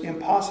what's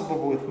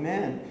impossible with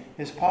men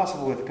is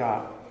possible with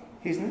God.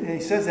 He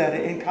says that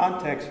in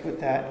context with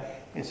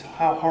that is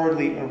how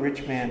hardly a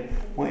rich man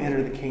will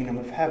enter the kingdom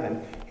of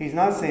heaven. He's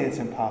not saying it's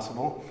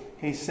impossible.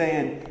 He's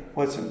saying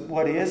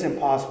what is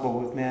impossible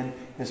with men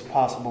is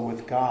possible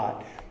with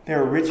God. There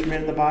are rich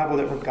men in the Bible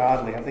that were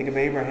godly. I think of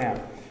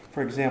Abraham,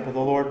 for example. The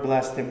Lord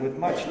blessed him with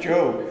much.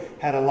 Job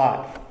had a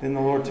lot. Then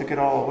the Lord took it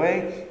all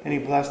away, and He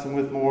blessed him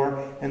with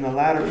more in the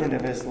latter end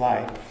of his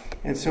life.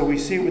 And so we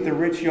see with the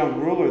rich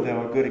young ruler,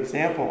 though, a good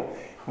example.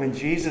 When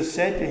Jesus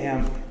said to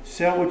him,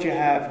 sell what you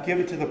have, give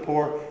it to the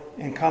poor,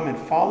 and come and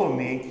follow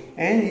me.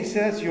 And He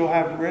says you'll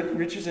have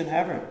riches in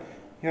heaven.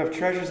 You have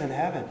treasures in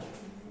heaven.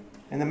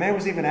 And the man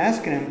was even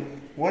asking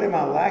him, what am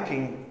I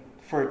lacking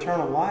for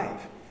eternal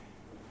life?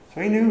 So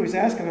he knew he was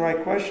asking the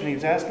right question. He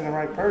was asking the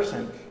right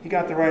person. He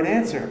got the right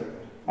answer.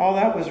 All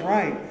that was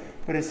right.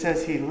 But it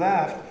says he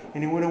left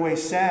and he went away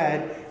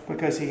sad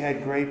because he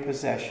had great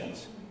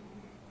possessions.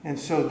 And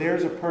so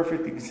there's a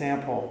perfect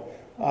example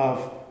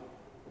of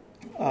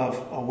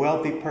a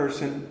wealthy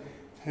person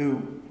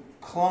who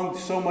clung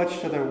so much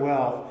to their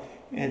wealth.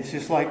 And it's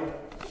just like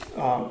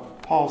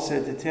Paul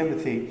said to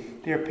Timothy,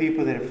 there are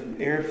people that have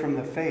erred from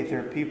the faith.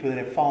 There are people that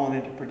have fallen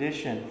into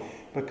perdition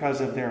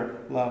because of their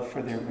love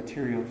for their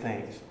material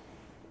things.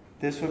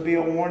 This would be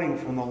a warning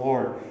from the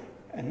Lord,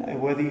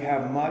 and whether you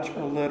have much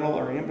or little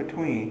or in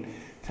between,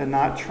 to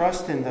not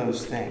trust in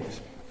those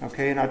things.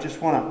 Okay, and I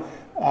just want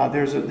to.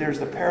 There's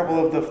the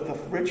parable of the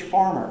rich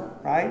farmer,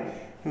 right?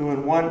 Who in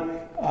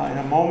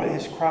a moment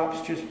his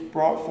crops just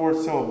brought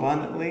forth so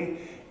abundantly.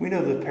 We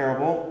know the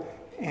parable,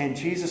 and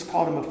Jesus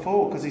called him a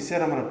fool because He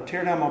said, "I'm going to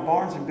tear down my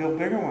barns and build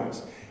bigger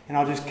ones, and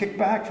I'll just kick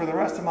back for the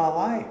rest of my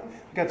life.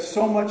 I got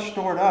so much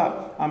stored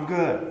up. I'm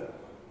good.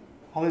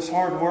 All this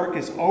hard work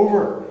is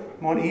over.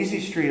 I'm on easy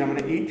street. I'm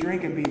going to eat,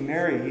 drink, and be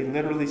merry," He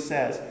literally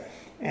says.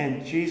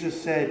 And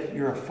Jesus said,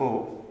 "You're a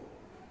fool.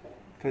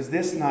 Because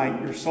this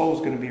night your soul is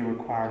going to be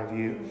required of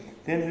you.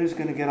 Then who's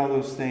going to get all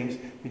those things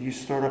that you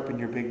stored up in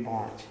your big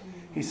barns?"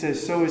 He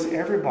says, so is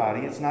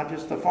everybody. It's not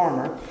just the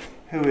farmer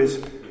who is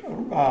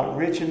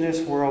rich in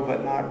this world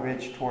but not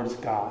rich towards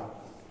God.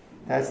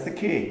 That's the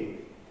key.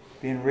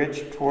 Being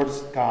rich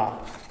towards God.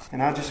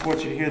 And I just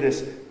want you to hear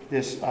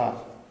this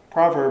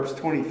Proverbs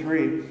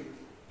 23.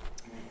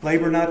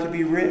 Labor not to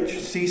be rich.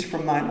 Cease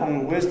from thine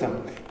own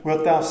wisdom.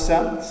 Wilt thou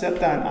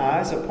set thine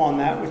eyes upon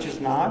that which is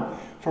not?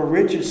 For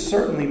riches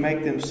certainly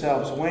make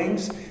themselves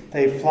wings.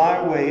 They fly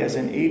away as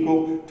an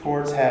eagle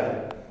towards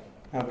heaven.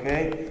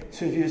 Okay?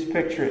 So you just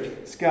picture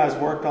it. This guy's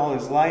worked all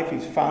his life.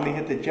 He's finally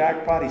hit the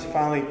jackpot. He's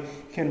finally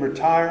can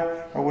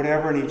retire or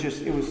whatever. And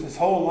it was his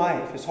whole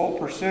life, his whole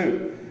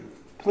pursuit.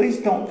 Please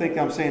don't think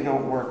I'm saying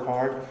don't work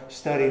hard,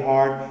 study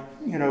hard,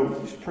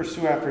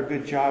 pursue after a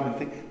good job.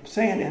 I'm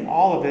saying in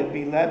all of it,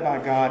 be led by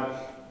God.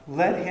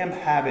 Let him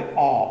have it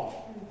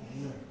all.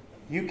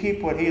 You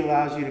keep what he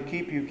allows you to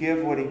keep. You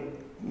give what he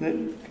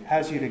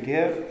has you to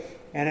give.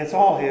 And it's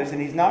all his.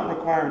 And he's not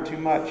requiring too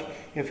much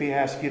if he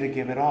asks you to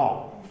give it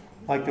all.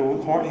 Like the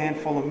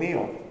handful of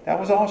meal. That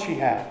was all she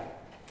had.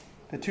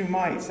 The 2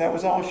 mites, that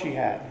was all she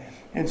had.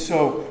 And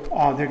so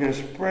they're going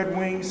to spread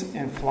wings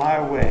and fly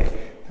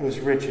away, those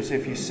riches,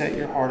 if you set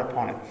your heart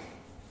upon it.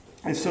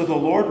 And so the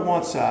Lord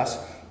wants us,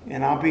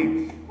 and I'll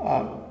be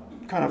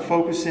kind of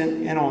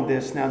focusing in on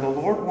this. Now, the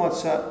Lord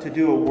wants us to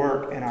do a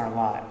work in our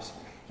lives.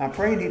 I'm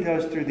praying he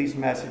does through these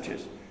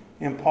messages,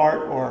 in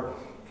part, or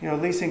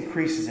at least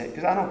increases it.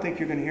 Because I don't think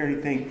you're going to hear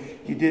anything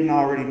you didn't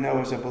already know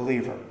as a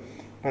believer.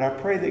 But I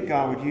pray that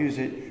God would use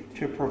it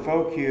to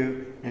provoke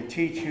you, to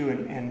teach you,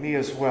 and me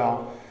as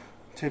well,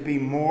 to be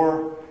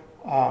more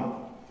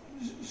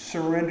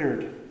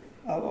surrendered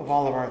of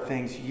all of our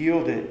things,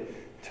 yielded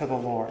to the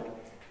Lord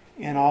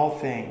in all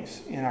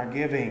things, in our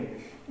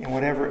giving, in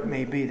whatever it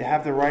may be, to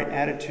have the right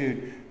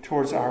attitude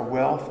towards our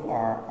wealth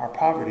or our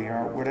poverty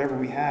or whatever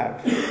we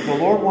have. The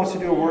Lord wants to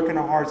do a work in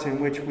our hearts in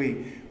which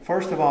we,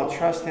 first of all,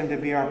 trust him to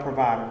be our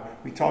provider.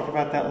 We talked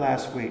about that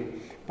last week.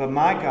 But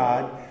my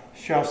God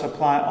shall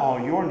supply all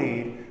your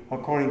need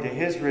according to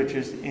his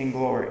riches in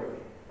glory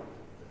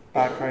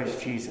by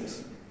Christ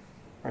Jesus,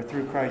 or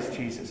through Christ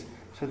Jesus.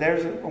 So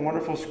there's a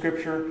wonderful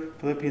scripture,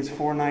 Philippians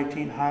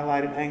 4:19,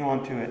 highlighted. Hang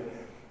on to it.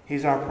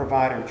 He's our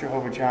provider,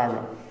 Jehovah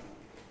Jireh.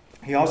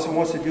 He also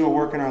wants to do a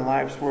work in our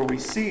lives where we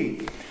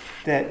see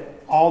that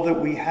all that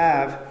we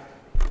have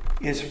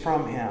is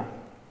from him.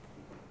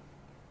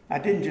 I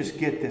didn't just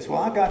get this.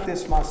 Well, I got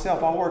this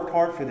myself. I worked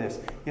hard for this.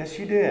 Yes,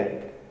 you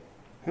did.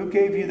 Who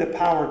gave you the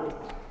power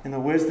and the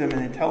wisdom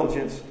and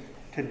intelligence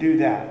to do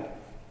that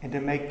and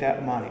to make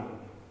that money?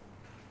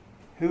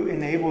 Who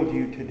enabled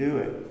you to do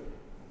it?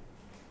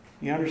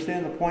 You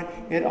understand the point?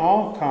 It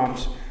all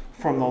comes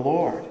from the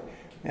Lord.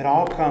 It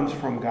all comes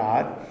from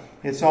God.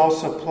 It's all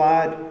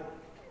supplied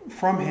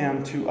from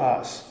him to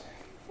us.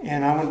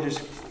 And I want to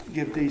just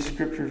give these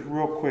scriptures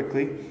real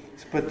quickly.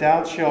 But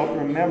thou shalt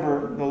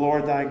remember the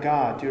Lord thy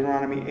God,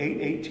 Deuteronomy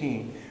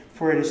 8:18.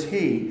 For it is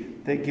he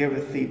that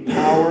giveth thee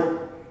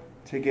power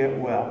to get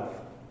wealth.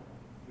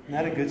 Isn't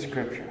that a good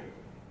scripture?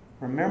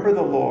 Remember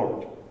the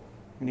Lord.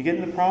 When you get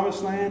into the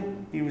promised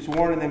land, he was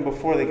warning them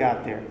before they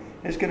got there.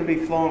 It's going to be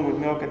flowing with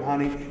milk and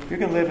honey. You're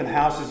going to live in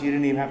houses you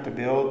didn't even have to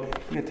build.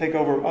 You're going to take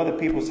over other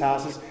people's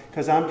houses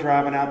because I'm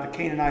driving out the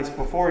Canaanites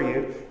before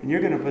you, and you're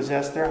going to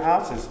possess their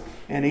houses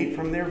and eat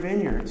from their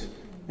vineyards.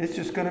 It's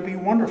just going to be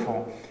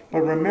wonderful.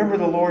 But remember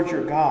the Lord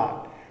your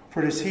God,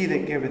 for it is he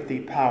that giveth thee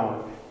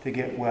power to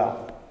get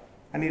wealth.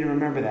 I need to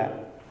remember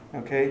that,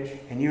 okay?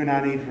 And you and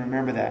I need to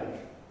remember that.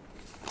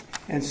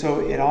 And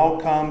so it all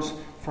comes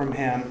from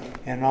him,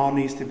 and it all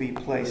needs to be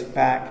placed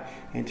back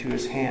into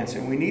his hands.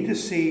 And we need to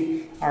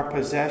see our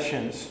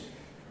possessions,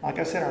 like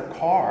I said, our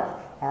car,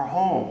 our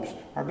homes,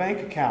 our bank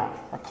account,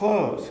 our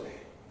clothes,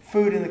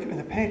 food in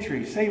the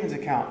pantry, savings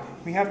account.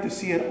 We have to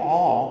see it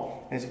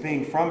all as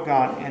being from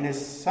God and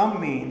as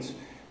some means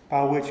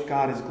by which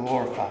God is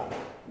glorified.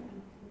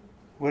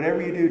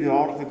 Whatever you do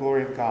all to the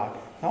glory of God.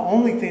 The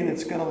only thing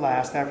that's going to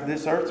last after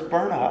this earth's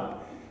burn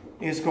up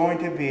is going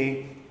to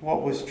be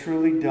what was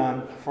truly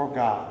done for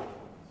God.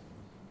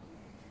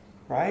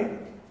 Right?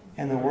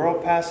 And the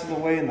world passes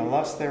away and the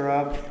lust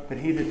thereof, but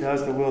he that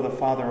does the will of the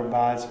Father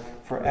abides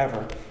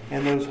forever.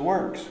 And those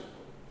works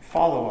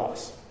follow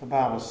us, the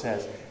Bible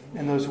says.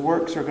 And those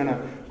works are going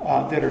to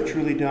that are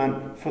truly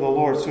done for the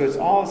Lord. So it's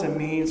all as a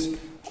means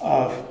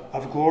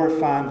of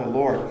glorifying the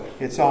Lord.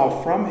 It's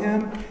all from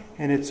him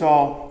and it's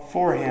all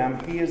for him.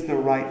 He is the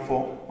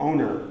rightful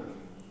owner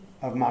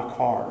of my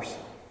cars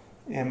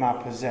and my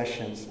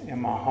possessions and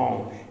my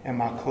home and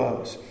my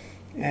clothes.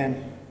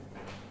 And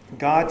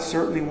God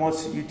certainly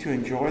wants you to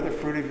enjoy the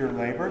fruit of your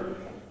labor.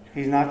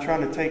 He's not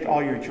trying to take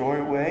all your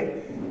joy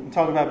away. I'm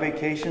talking about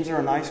vacations or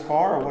a nice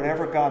car or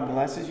whatever God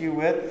blesses you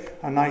with,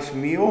 a nice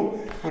meal,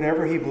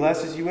 whatever he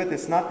blesses you with.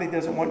 It's not that he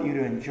doesn't want you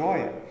to enjoy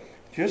it.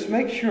 Just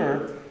make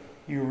sure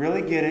you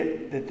really get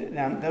it. That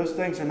now, those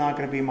things are not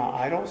going to be my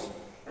idols.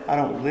 I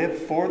don't live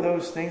for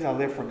those things. I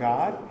live for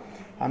God.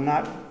 I'm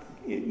not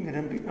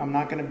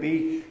going to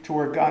be to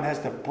where God has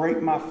to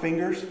break my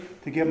fingers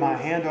to get my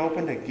hand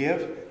open to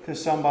give to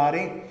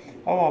somebody.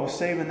 Oh, I was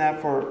saving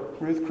that for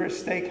Ruth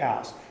Chris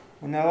Steakhouse.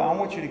 Well, no, I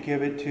want you to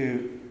give it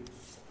to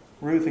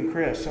Ruth and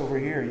Chris over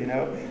here,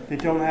 that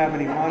don't have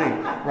any money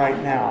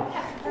right now.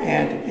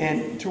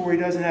 And to where he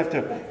doesn't have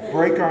to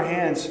break our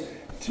hands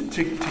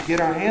to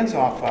get our hands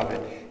off of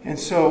it. And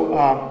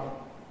so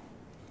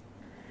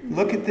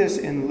look at this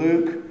in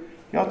Luke.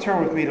 Y'all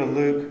turn with me to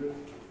Luke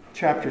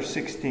chapter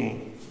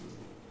 16.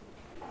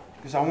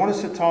 Because I want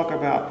us to talk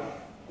about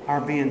our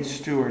being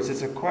stewards.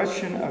 It's a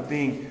question of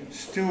being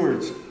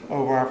stewards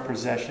over our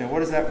possession. And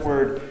what does that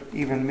word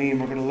even mean?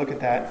 We're going to look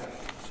at that.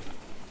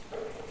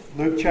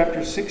 Luke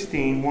chapter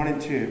 16, 1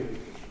 and 2.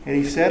 And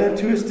he said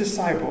unto his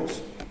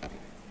disciples,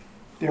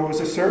 there was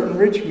a certain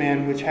rich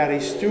man which had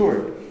a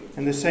steward,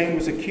 and the same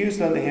was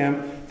accused unto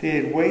him that he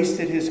had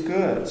wasted his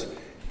goods.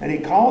 And he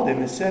called him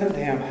and said unto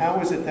him, how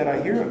is it that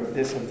I hear of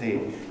this of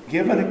thee?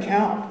 Give an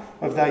account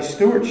of thy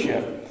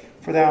stewardship,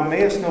 for thou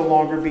mayest no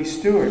longer be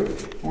steward.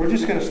 We're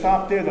just going to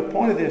stop there. The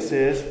point of this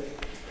is,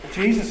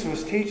 Jesus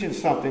was teaching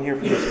something here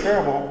from this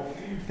parable,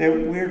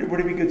 that we're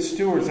to be good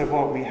stewards of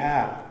what we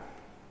have.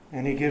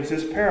 And he gives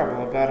this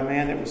parable about a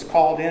man that was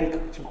called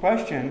in to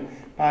question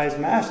by his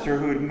master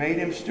who had made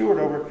him steward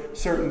over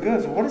certain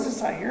goods. What is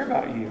this I hear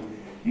about you?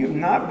 You have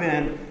not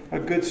been a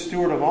good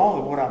steward of all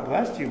of what I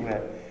blessed you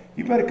with.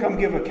 You better come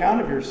give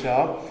account of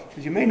yourself,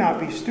 because you may not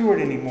be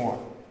steward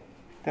anymore.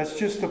 That's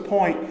just the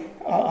point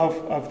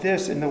of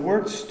this. And the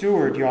word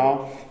steward,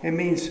 y'all, it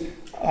means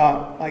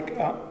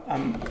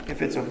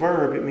if it's a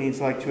verb, it means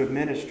like to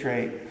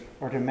administrate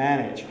or to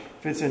manage.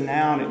 If it's a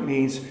noun, it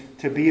means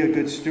to be a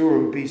good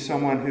steward would be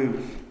someone who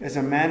is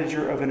a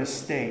manager of an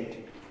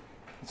estate.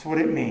 That's what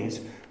it means.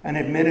 An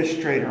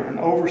administrator, an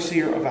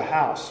overseer of a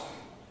house.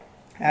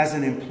 As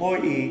an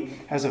employee,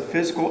 as a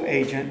fiscal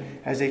agent,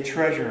 as a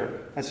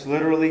treasurer. That's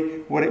literally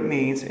what it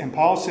means. And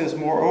Paul says,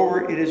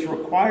 moreover, it is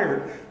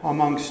required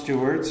among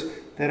stewards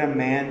that a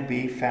man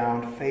be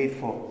found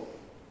faithful.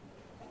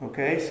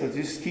 Okay, so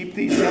just keep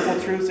these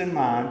simple truths in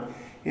mind.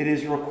 It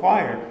is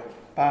required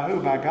by who?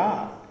 By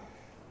God.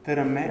 That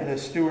the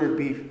steward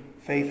be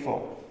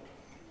faithful.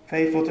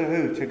 Faithful to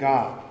who? To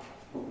God.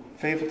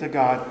 Faithful to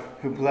God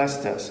who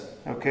blessed us.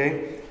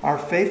 Okay? Our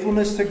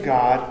faithfulness to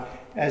God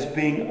as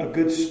being a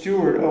good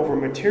steward over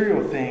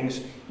material things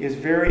is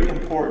very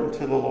important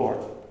to the Lord.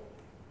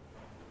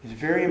 It's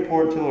very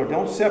important to the Lord.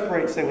 Don't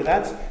separate and say, well,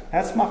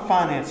 that's my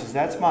finances.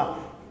 That's my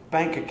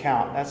bank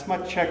account. That's my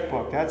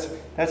checkbook. That's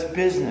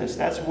business.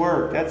 That's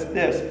work. That's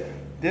this.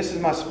 This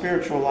is my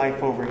spiritual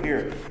life over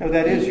here. No,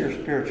 that is your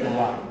spiritual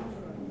life.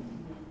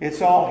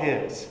 It's all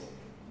His.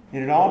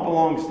 And it all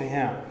belongs to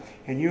Him.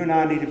 And you and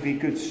I need to be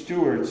good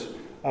stewards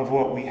of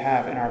what we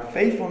have. And our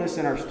faithfulness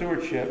and our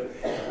stewardship,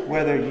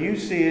 whether you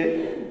see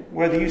it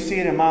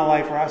in my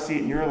life or I see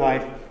it in your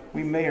life,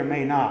 we may or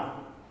may not.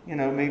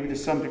 Maybe to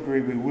some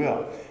degree we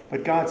will.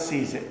 But God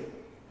sees it.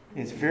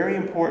 It's very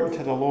important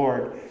to the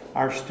Lord,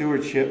 our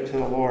stewardship to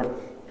the Lord.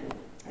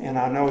 And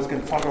I know I was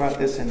going to talk about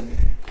this in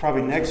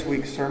probably next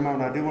week's sermon,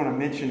 but I do want to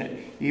mention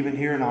it even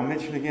here, and I'll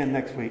mention it again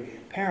next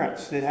week.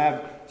 Parents that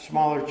have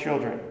smaller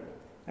children,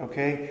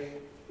 okay?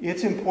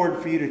 It's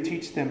important for you to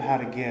teach them how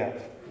to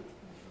give.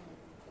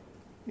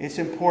 It's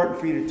important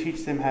for you to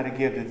teach them how to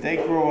give, that they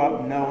grow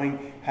up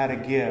knowing how to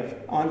give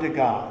unto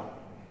God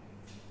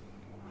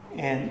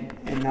and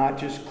not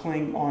just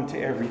cling on to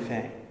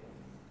everything.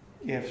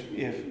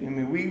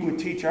 We would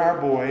teach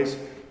our boys,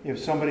 if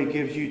somebody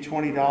gives you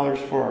 $20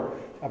 for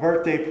a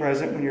birthday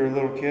present when you're a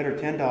little kid or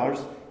 $10,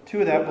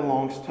 $2 of that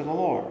belongs to the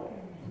Lord.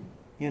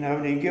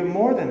 And you give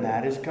more than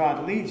that as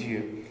God leads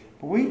you.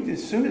 But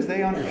as soon as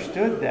they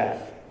understood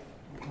that,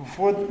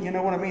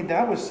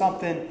 that was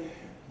something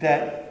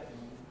that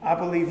I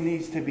believe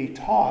needs to be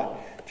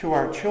taught to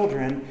our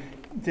children,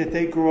 that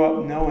they grow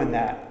up knowing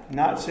that.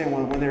 Not saying,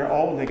 when they're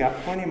old, they got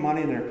plenty of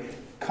money, and they're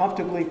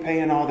comfortably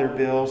paying all their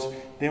bills,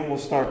 then we'll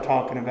start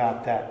talking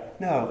about that.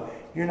 No,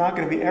 you're not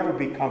going to ever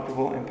be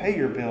comfortable and pay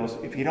your bills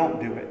if you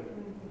don't do it.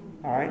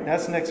 All right,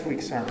 that's next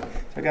week's sermon.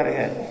 So I got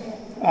ahead.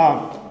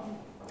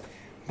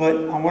 But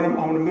I want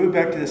to move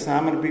back to this, and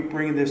I'm going to be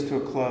bringing this to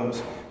a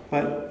close.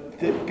 But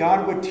that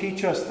God would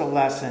teach us the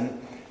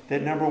lesson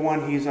that, number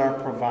one, He's our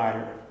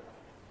provider.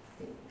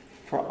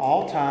 For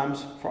all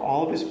times, for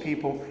all of His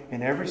people,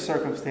 in every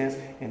circumstance,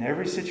 in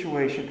every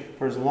situation,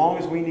 for as long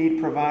as we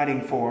need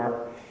providing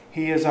for,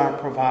 He is our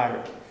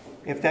provider.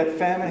 If that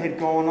famine had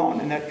gone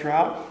on in that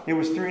drought, it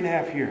was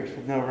 3.5 years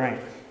with no rain.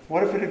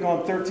 What if it had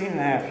gone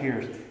 13.5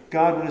 years?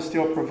 God would have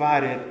still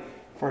provided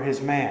for His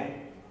man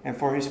and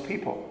for His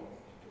people.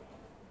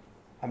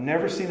 I've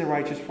never seen the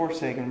righteous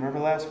forsaken. Remember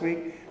last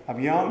week? I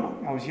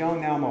was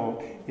young, now I'm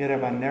old. Yet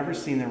have I never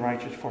seen the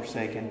righteous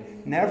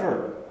forsaken.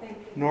 Never.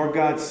 Nor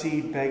God's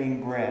seed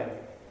begging bread.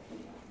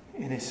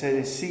 And it said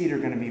His seed are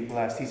going to be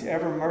blessed. He's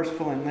ever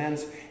merciful and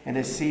lends, and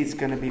His seed's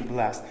going to be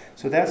blessed.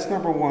 So that's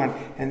number one.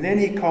 And then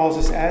He calls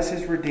us as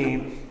His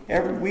redeemed.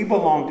 We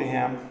belong to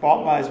Him,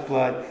 bought by His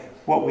blood.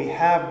 What we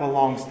have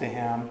belongs to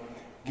Him,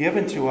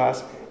 given to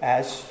us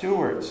as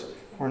stewards.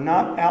 We're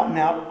not out and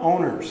out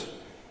owners.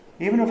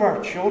 Even of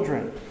our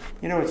children.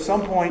 At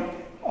some point,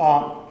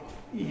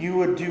 you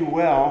would do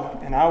well,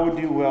 and I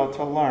would do well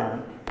to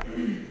learn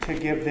to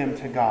give them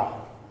to God.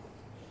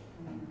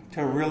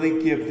 To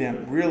really give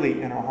them,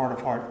 really in our heart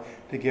of heart,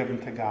 to give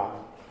them to God.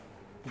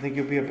 I think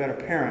you'll be a better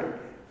parent,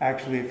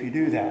 actually, if you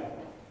do that.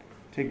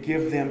 To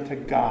give them to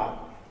God.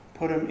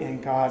 Put them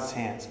in God's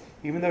hands.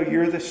 Even though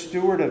you're the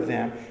steward of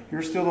them,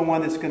 you're still the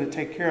one that's going to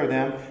take care of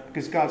them,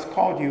 because God's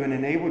called you and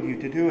enabled you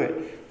to do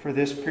it for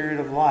this period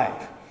of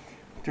life.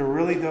 to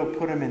really, though,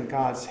 put them in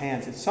God's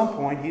hands. At some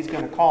point, He's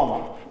going to call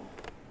them.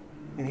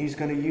 And He's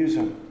going to use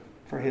them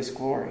for His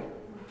glory.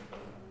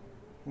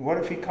 What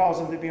if He calls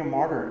them to be a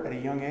martyr at a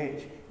young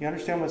age? You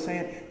understand what I'm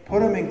saying?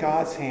 Put them in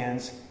God's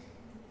hands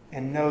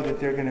and know that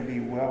they're going to be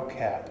well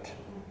kept.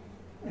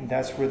 And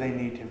that's where they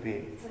need to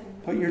be.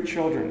 Put your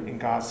children in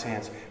God's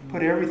hands.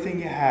 Put everything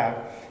you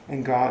have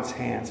in God's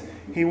hands.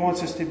 He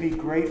wants us to be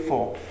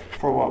grateful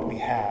for what we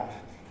have.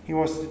 He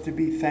wants us to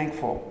be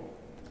thankful.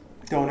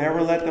 Don't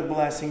ever let the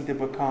blessing to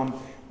become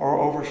or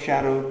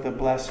overshadow the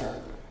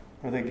blesser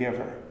or the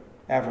giver,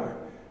 ever.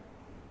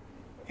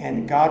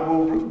 And God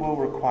will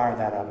require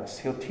that of us.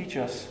 He'll teach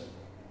us,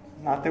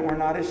 not that we're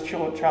not His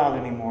child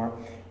anymore,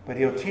 but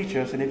He'll teach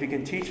us. And if He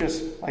can teach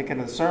us like in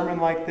a sermon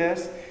like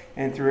this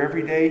and through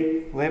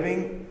everyday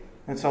living,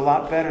 it's a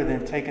lot better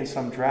than taking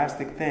some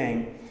drastic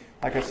thing.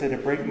 Like I said, to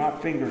break my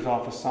fingers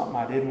off of something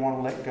I didn't want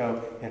to let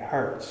go. It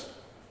hurts.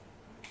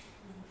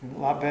 A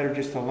lot better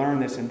just to learn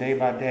this and day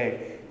by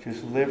day.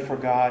 Just live for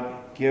God,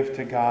 give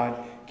to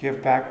God,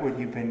 give back what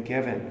you've been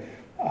given.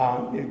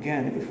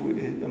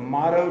 Again, the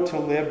motto to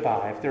live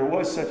by, if there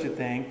was such a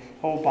thing,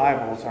 whole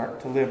Bibles aren't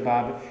to live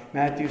by, but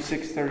Matthew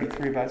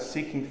 6:33 about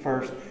seeking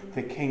first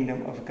the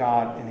kingdom of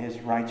God and His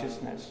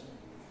righteousness.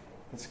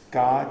 It's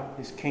God,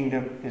 His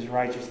kingdom, His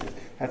righteousness.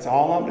 That's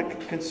all I'm to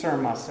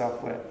concern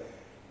myself with.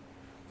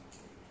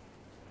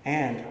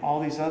 And all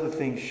these other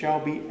things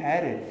shall be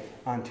added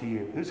unto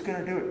you. Who's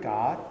going to do it?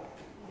 God.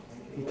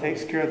 He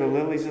takes care of the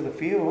lilies of the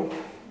field.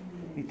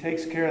 He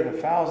takes care of the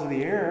fowls of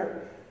the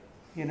air,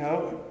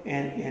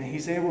 and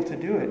He's able to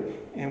do it.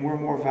 And we're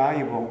more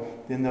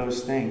valuable than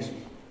those things.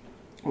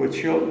 We're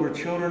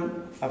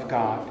children of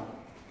God.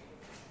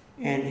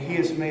 And He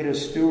has made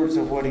us stewards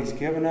of what He's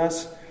given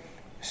us.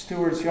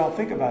 Stewards, y'all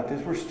think about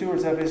this. We're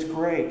stewards of His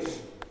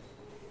grace.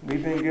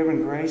 We've been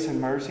given grace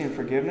and mercy and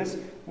forgiveness.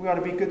 We ought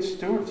to be good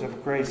stewards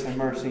of grace and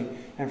mercy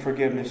and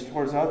forgiveness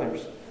towards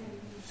others.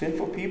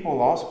 Sinful people,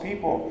 lost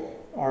people,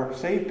 or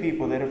saved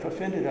people that have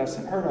offended us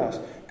and hurt us.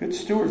 Good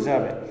stewards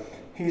of it.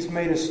 He's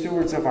made us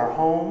stewards of our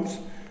homes,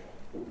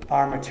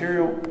 our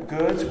material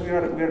goods. We ought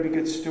to be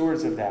good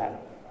stewards of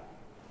that.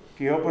 If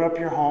you open up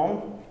your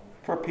home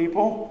for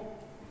people,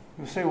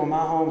 you'll say, well,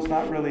 my home's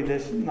not really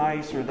this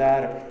nice or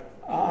that.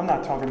 I'm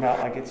not talking about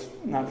like it's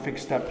not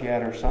fixed up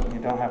yet or something.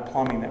 You don't have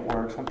plumbing that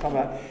works. I'm talking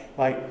about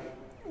like,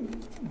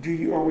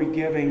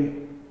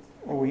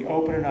 are we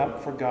opening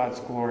up for God's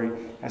glory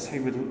as He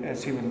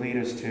would lead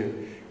us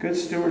to? Good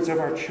stewards of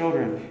our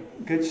children.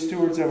 Good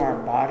stewards of our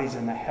bodies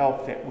and the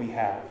health that we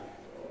have.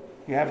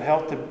 You have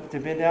health to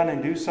bend down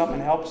and do something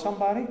and help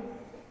somebody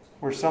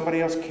where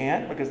somebody else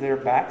can't because their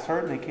back's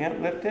hurt and they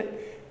can't lift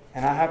it,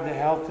 and I have the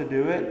health to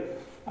do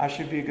it. I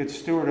should be a good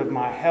steward of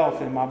my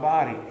health and my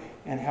body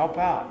and help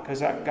out, because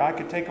God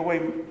could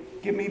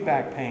give me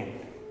back pain.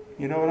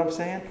 You know what I'm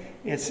saying?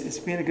 It's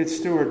being a good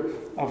steward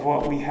of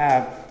what we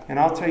have. And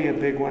I'll tell you a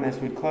big one as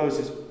we close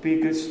is be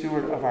a good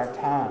steward of our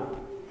time.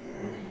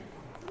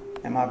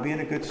 Am I being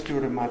a good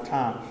steward of my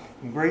time?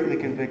 I'm greatly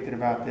convicted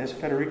about this.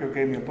 Federico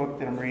gave me a book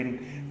that I'm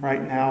reading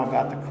right now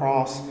about the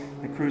cross,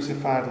 the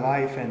crucified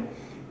life. And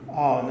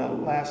in the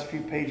last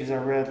few pages I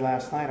read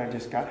last night, I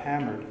just got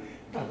hammered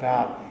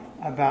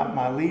about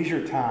my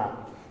leisure time,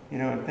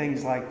 and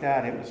things like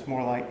that. It was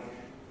more like,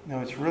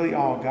 it's really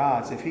all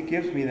God's. If He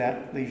gives me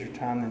that leisure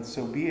time, then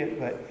so be it.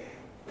 But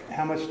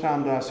how much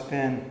time do I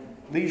spend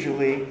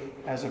leisurely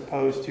as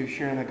opposed to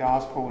sharing the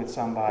gospel with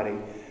somebody?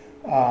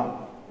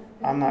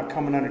 I'm not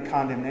coming under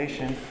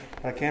condemnation,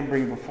 but I can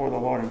bring before the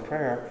Lord in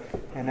prayer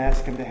and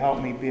ask Him to help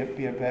me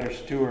be a better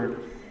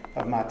steward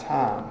of my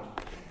time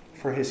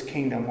for His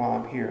kingdom while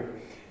I'm here.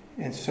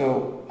 And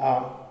so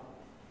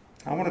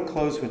I want to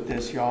close with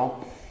this,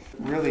 y'all.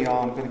 Really,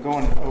 y'all, I'm going to go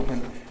and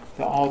open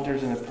the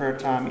altars and the prayer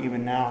time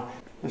even now.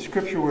 The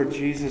scripture where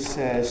Jesus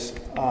says,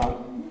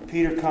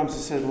 Peter comes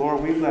and says,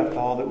 Lord, we've left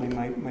all that we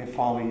may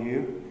follow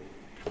you.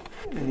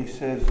 And he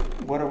says,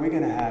 what are we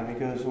going to have? He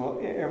goes,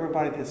 well,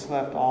 everybody that's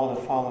left all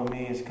to follow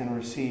me is going to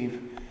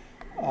receive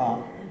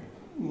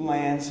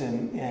lands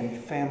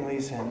and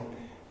families and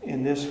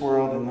in this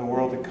world and the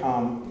world to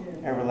come,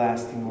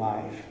 everlasting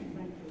life.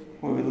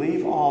 When we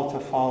leave all to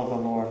follow the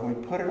Lord, when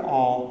we put it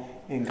all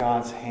in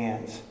God's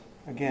hands.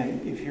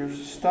 Again, if you're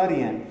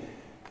studying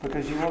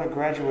because you want to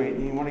graduate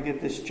and you want to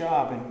get this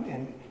job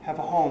and have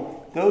a home,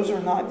 those are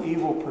not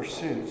evil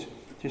pursuits.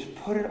 Just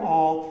put it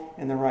all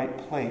in the right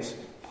place.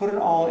 Put it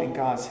all in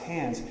God's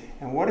hands.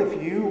 And what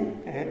if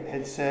you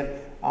had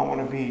said, I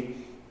want to be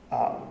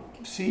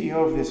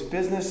CEO of this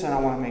business and I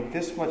want to make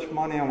this much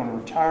money. I want to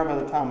retire by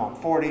the time I'm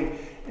 40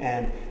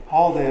 and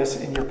all this.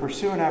 And you're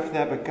pursuing after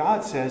that. But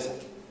God says,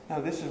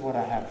 no, this is what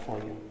I have for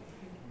you.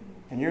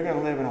 And you're going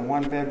to live in a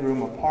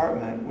one-bedroom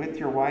apartment with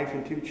your wife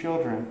and 2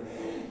 children.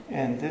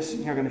 And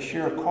you're going to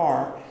share a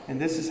car.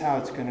 And this is how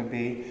it's going to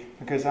be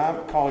because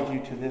I've called you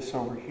to this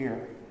over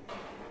here.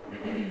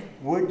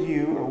 Would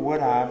you or would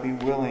I be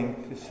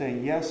willing to say,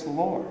 yes,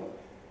 Lord?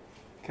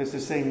 Because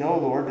to say no,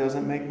 Lord,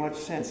 doesn't make much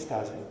sense,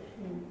 does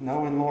it?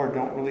 No and Lord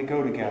don't really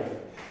go together.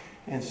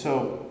 And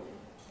so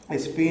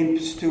it's being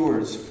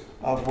stewards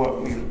of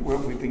what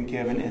we've been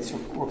given. It's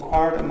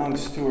required among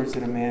stewards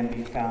that a man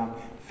be found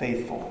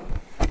faithful.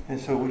 And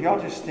so will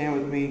y'all just stand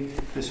with me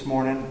this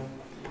morning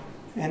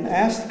and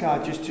ask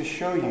God just to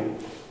show you.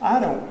 I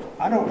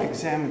don't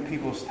examine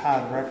people's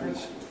tithe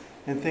records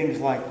and things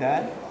like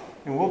that.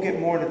 And we'll get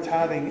more into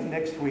tithing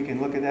next week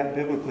and look at that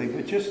biblically.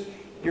 But just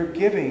your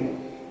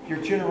giving, your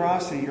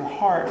generosity, your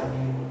heart,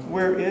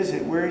 where is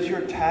it? Where is your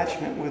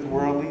attachment with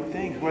worldly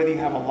things? Whether you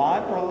have a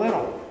lot or a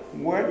little,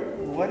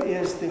 what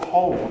is the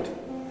hold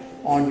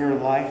on your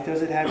life?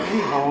 Does it have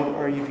any hold,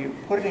 or if you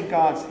put it in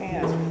God's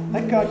hands,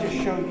 let God just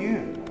show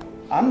you.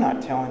 I'm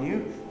not telling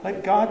you.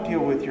 Let God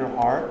deal with your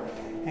heart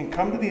and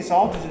come to these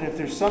altars. And if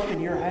there's something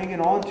you're hanging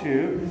on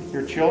to,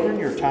 your children,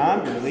 your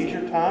time, your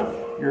leisure time,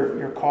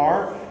 your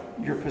car,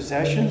 your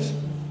possessions,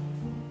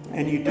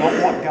 and you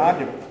don't want God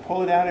to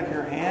pull it out of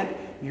your hand,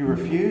 you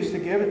refuse to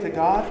give it to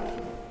God,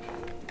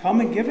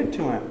 come and give it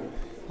to Him.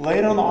 Lay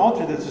it on the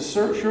altar. That's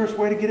the surest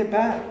way to get it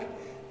back,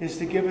 is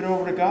to give it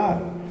over to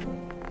God.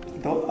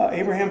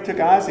 Abraham took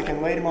Isaac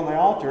and laid him on the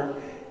altar,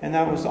 and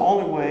that was the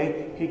only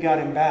way he got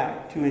him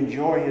back, to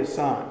enjoy his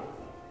son.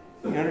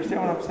 You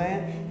understand what I'm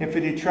saying? If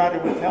he had tried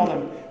to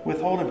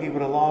withhold him, he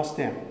would have lost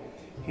him.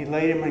 He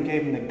laid him and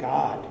gave him to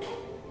God,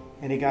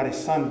 and he got his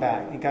son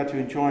back. He got to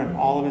enjoy him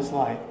all of his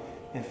life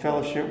in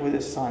fellowship with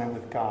his son and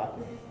with God.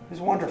 It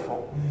was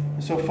wonderful.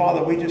 And so,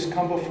 Father, we just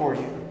come before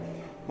you.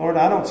 Lord,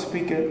 I don't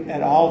speak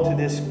at all to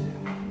this,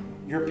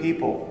 your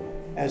people,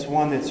 as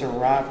one that's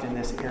arrived in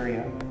this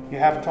area. You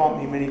have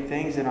taught me many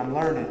things, and I'm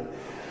learning.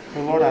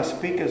 But Lord, I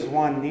speak as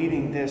one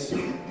needing this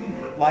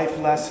life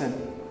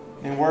lesson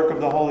and work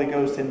of the Holy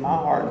Ghost in my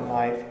heart and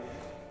life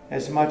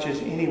as much as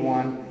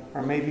anyone,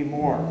 or maybe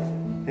more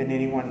than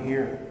anyone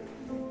here.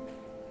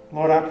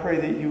 Lord, I pray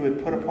that you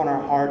would put upon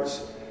our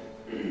hearts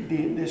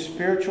the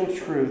spiritual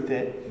truth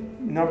that,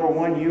 number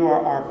one, you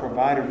are our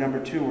provider.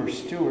 Number two, we're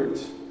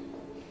stewards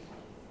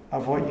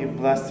of what you've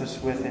blessed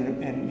us with.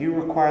 And you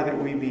require that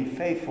we be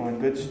faithful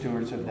and good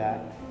stewards of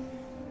that.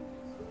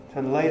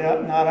 To lay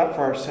not up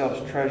for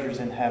ourselves treasures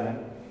in heaven,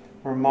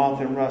 where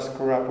moth and rust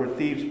corrupt, where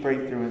thieves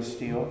break through and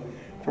steal.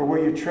 For where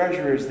your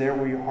treasure is, there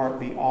will your heart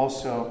be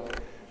also.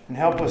 And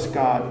help us,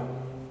 God,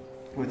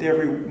 with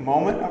every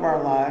moment of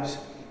our lives,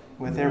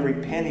 with every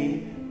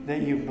penny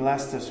that you've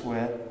blessed us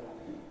with,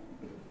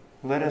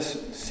 let us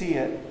see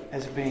it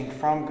as being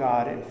from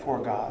God and for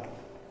God.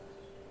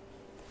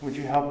 Would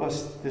you help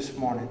us this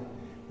morning?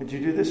 Would you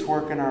do this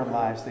work in our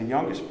lives, the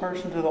youngest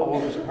person to the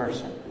oldest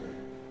person?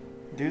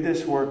 Do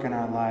this work in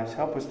our lives.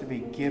 Help us to be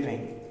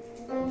giving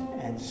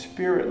and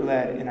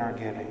Spirit-led in our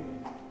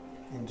giving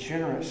and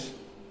generous.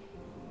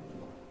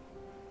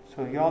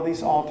 So y'all,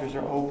 these altars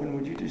are open.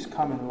 Would you just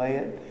come and lay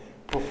it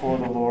before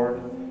the Lord,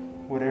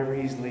 whatever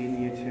He's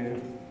leading you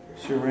to?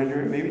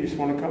 Surrender it. Maybe you just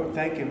want to come and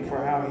thank Him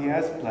for how He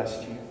has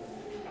blessed you.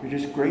 You're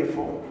just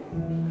grateful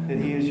that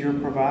He is your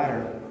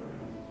provider.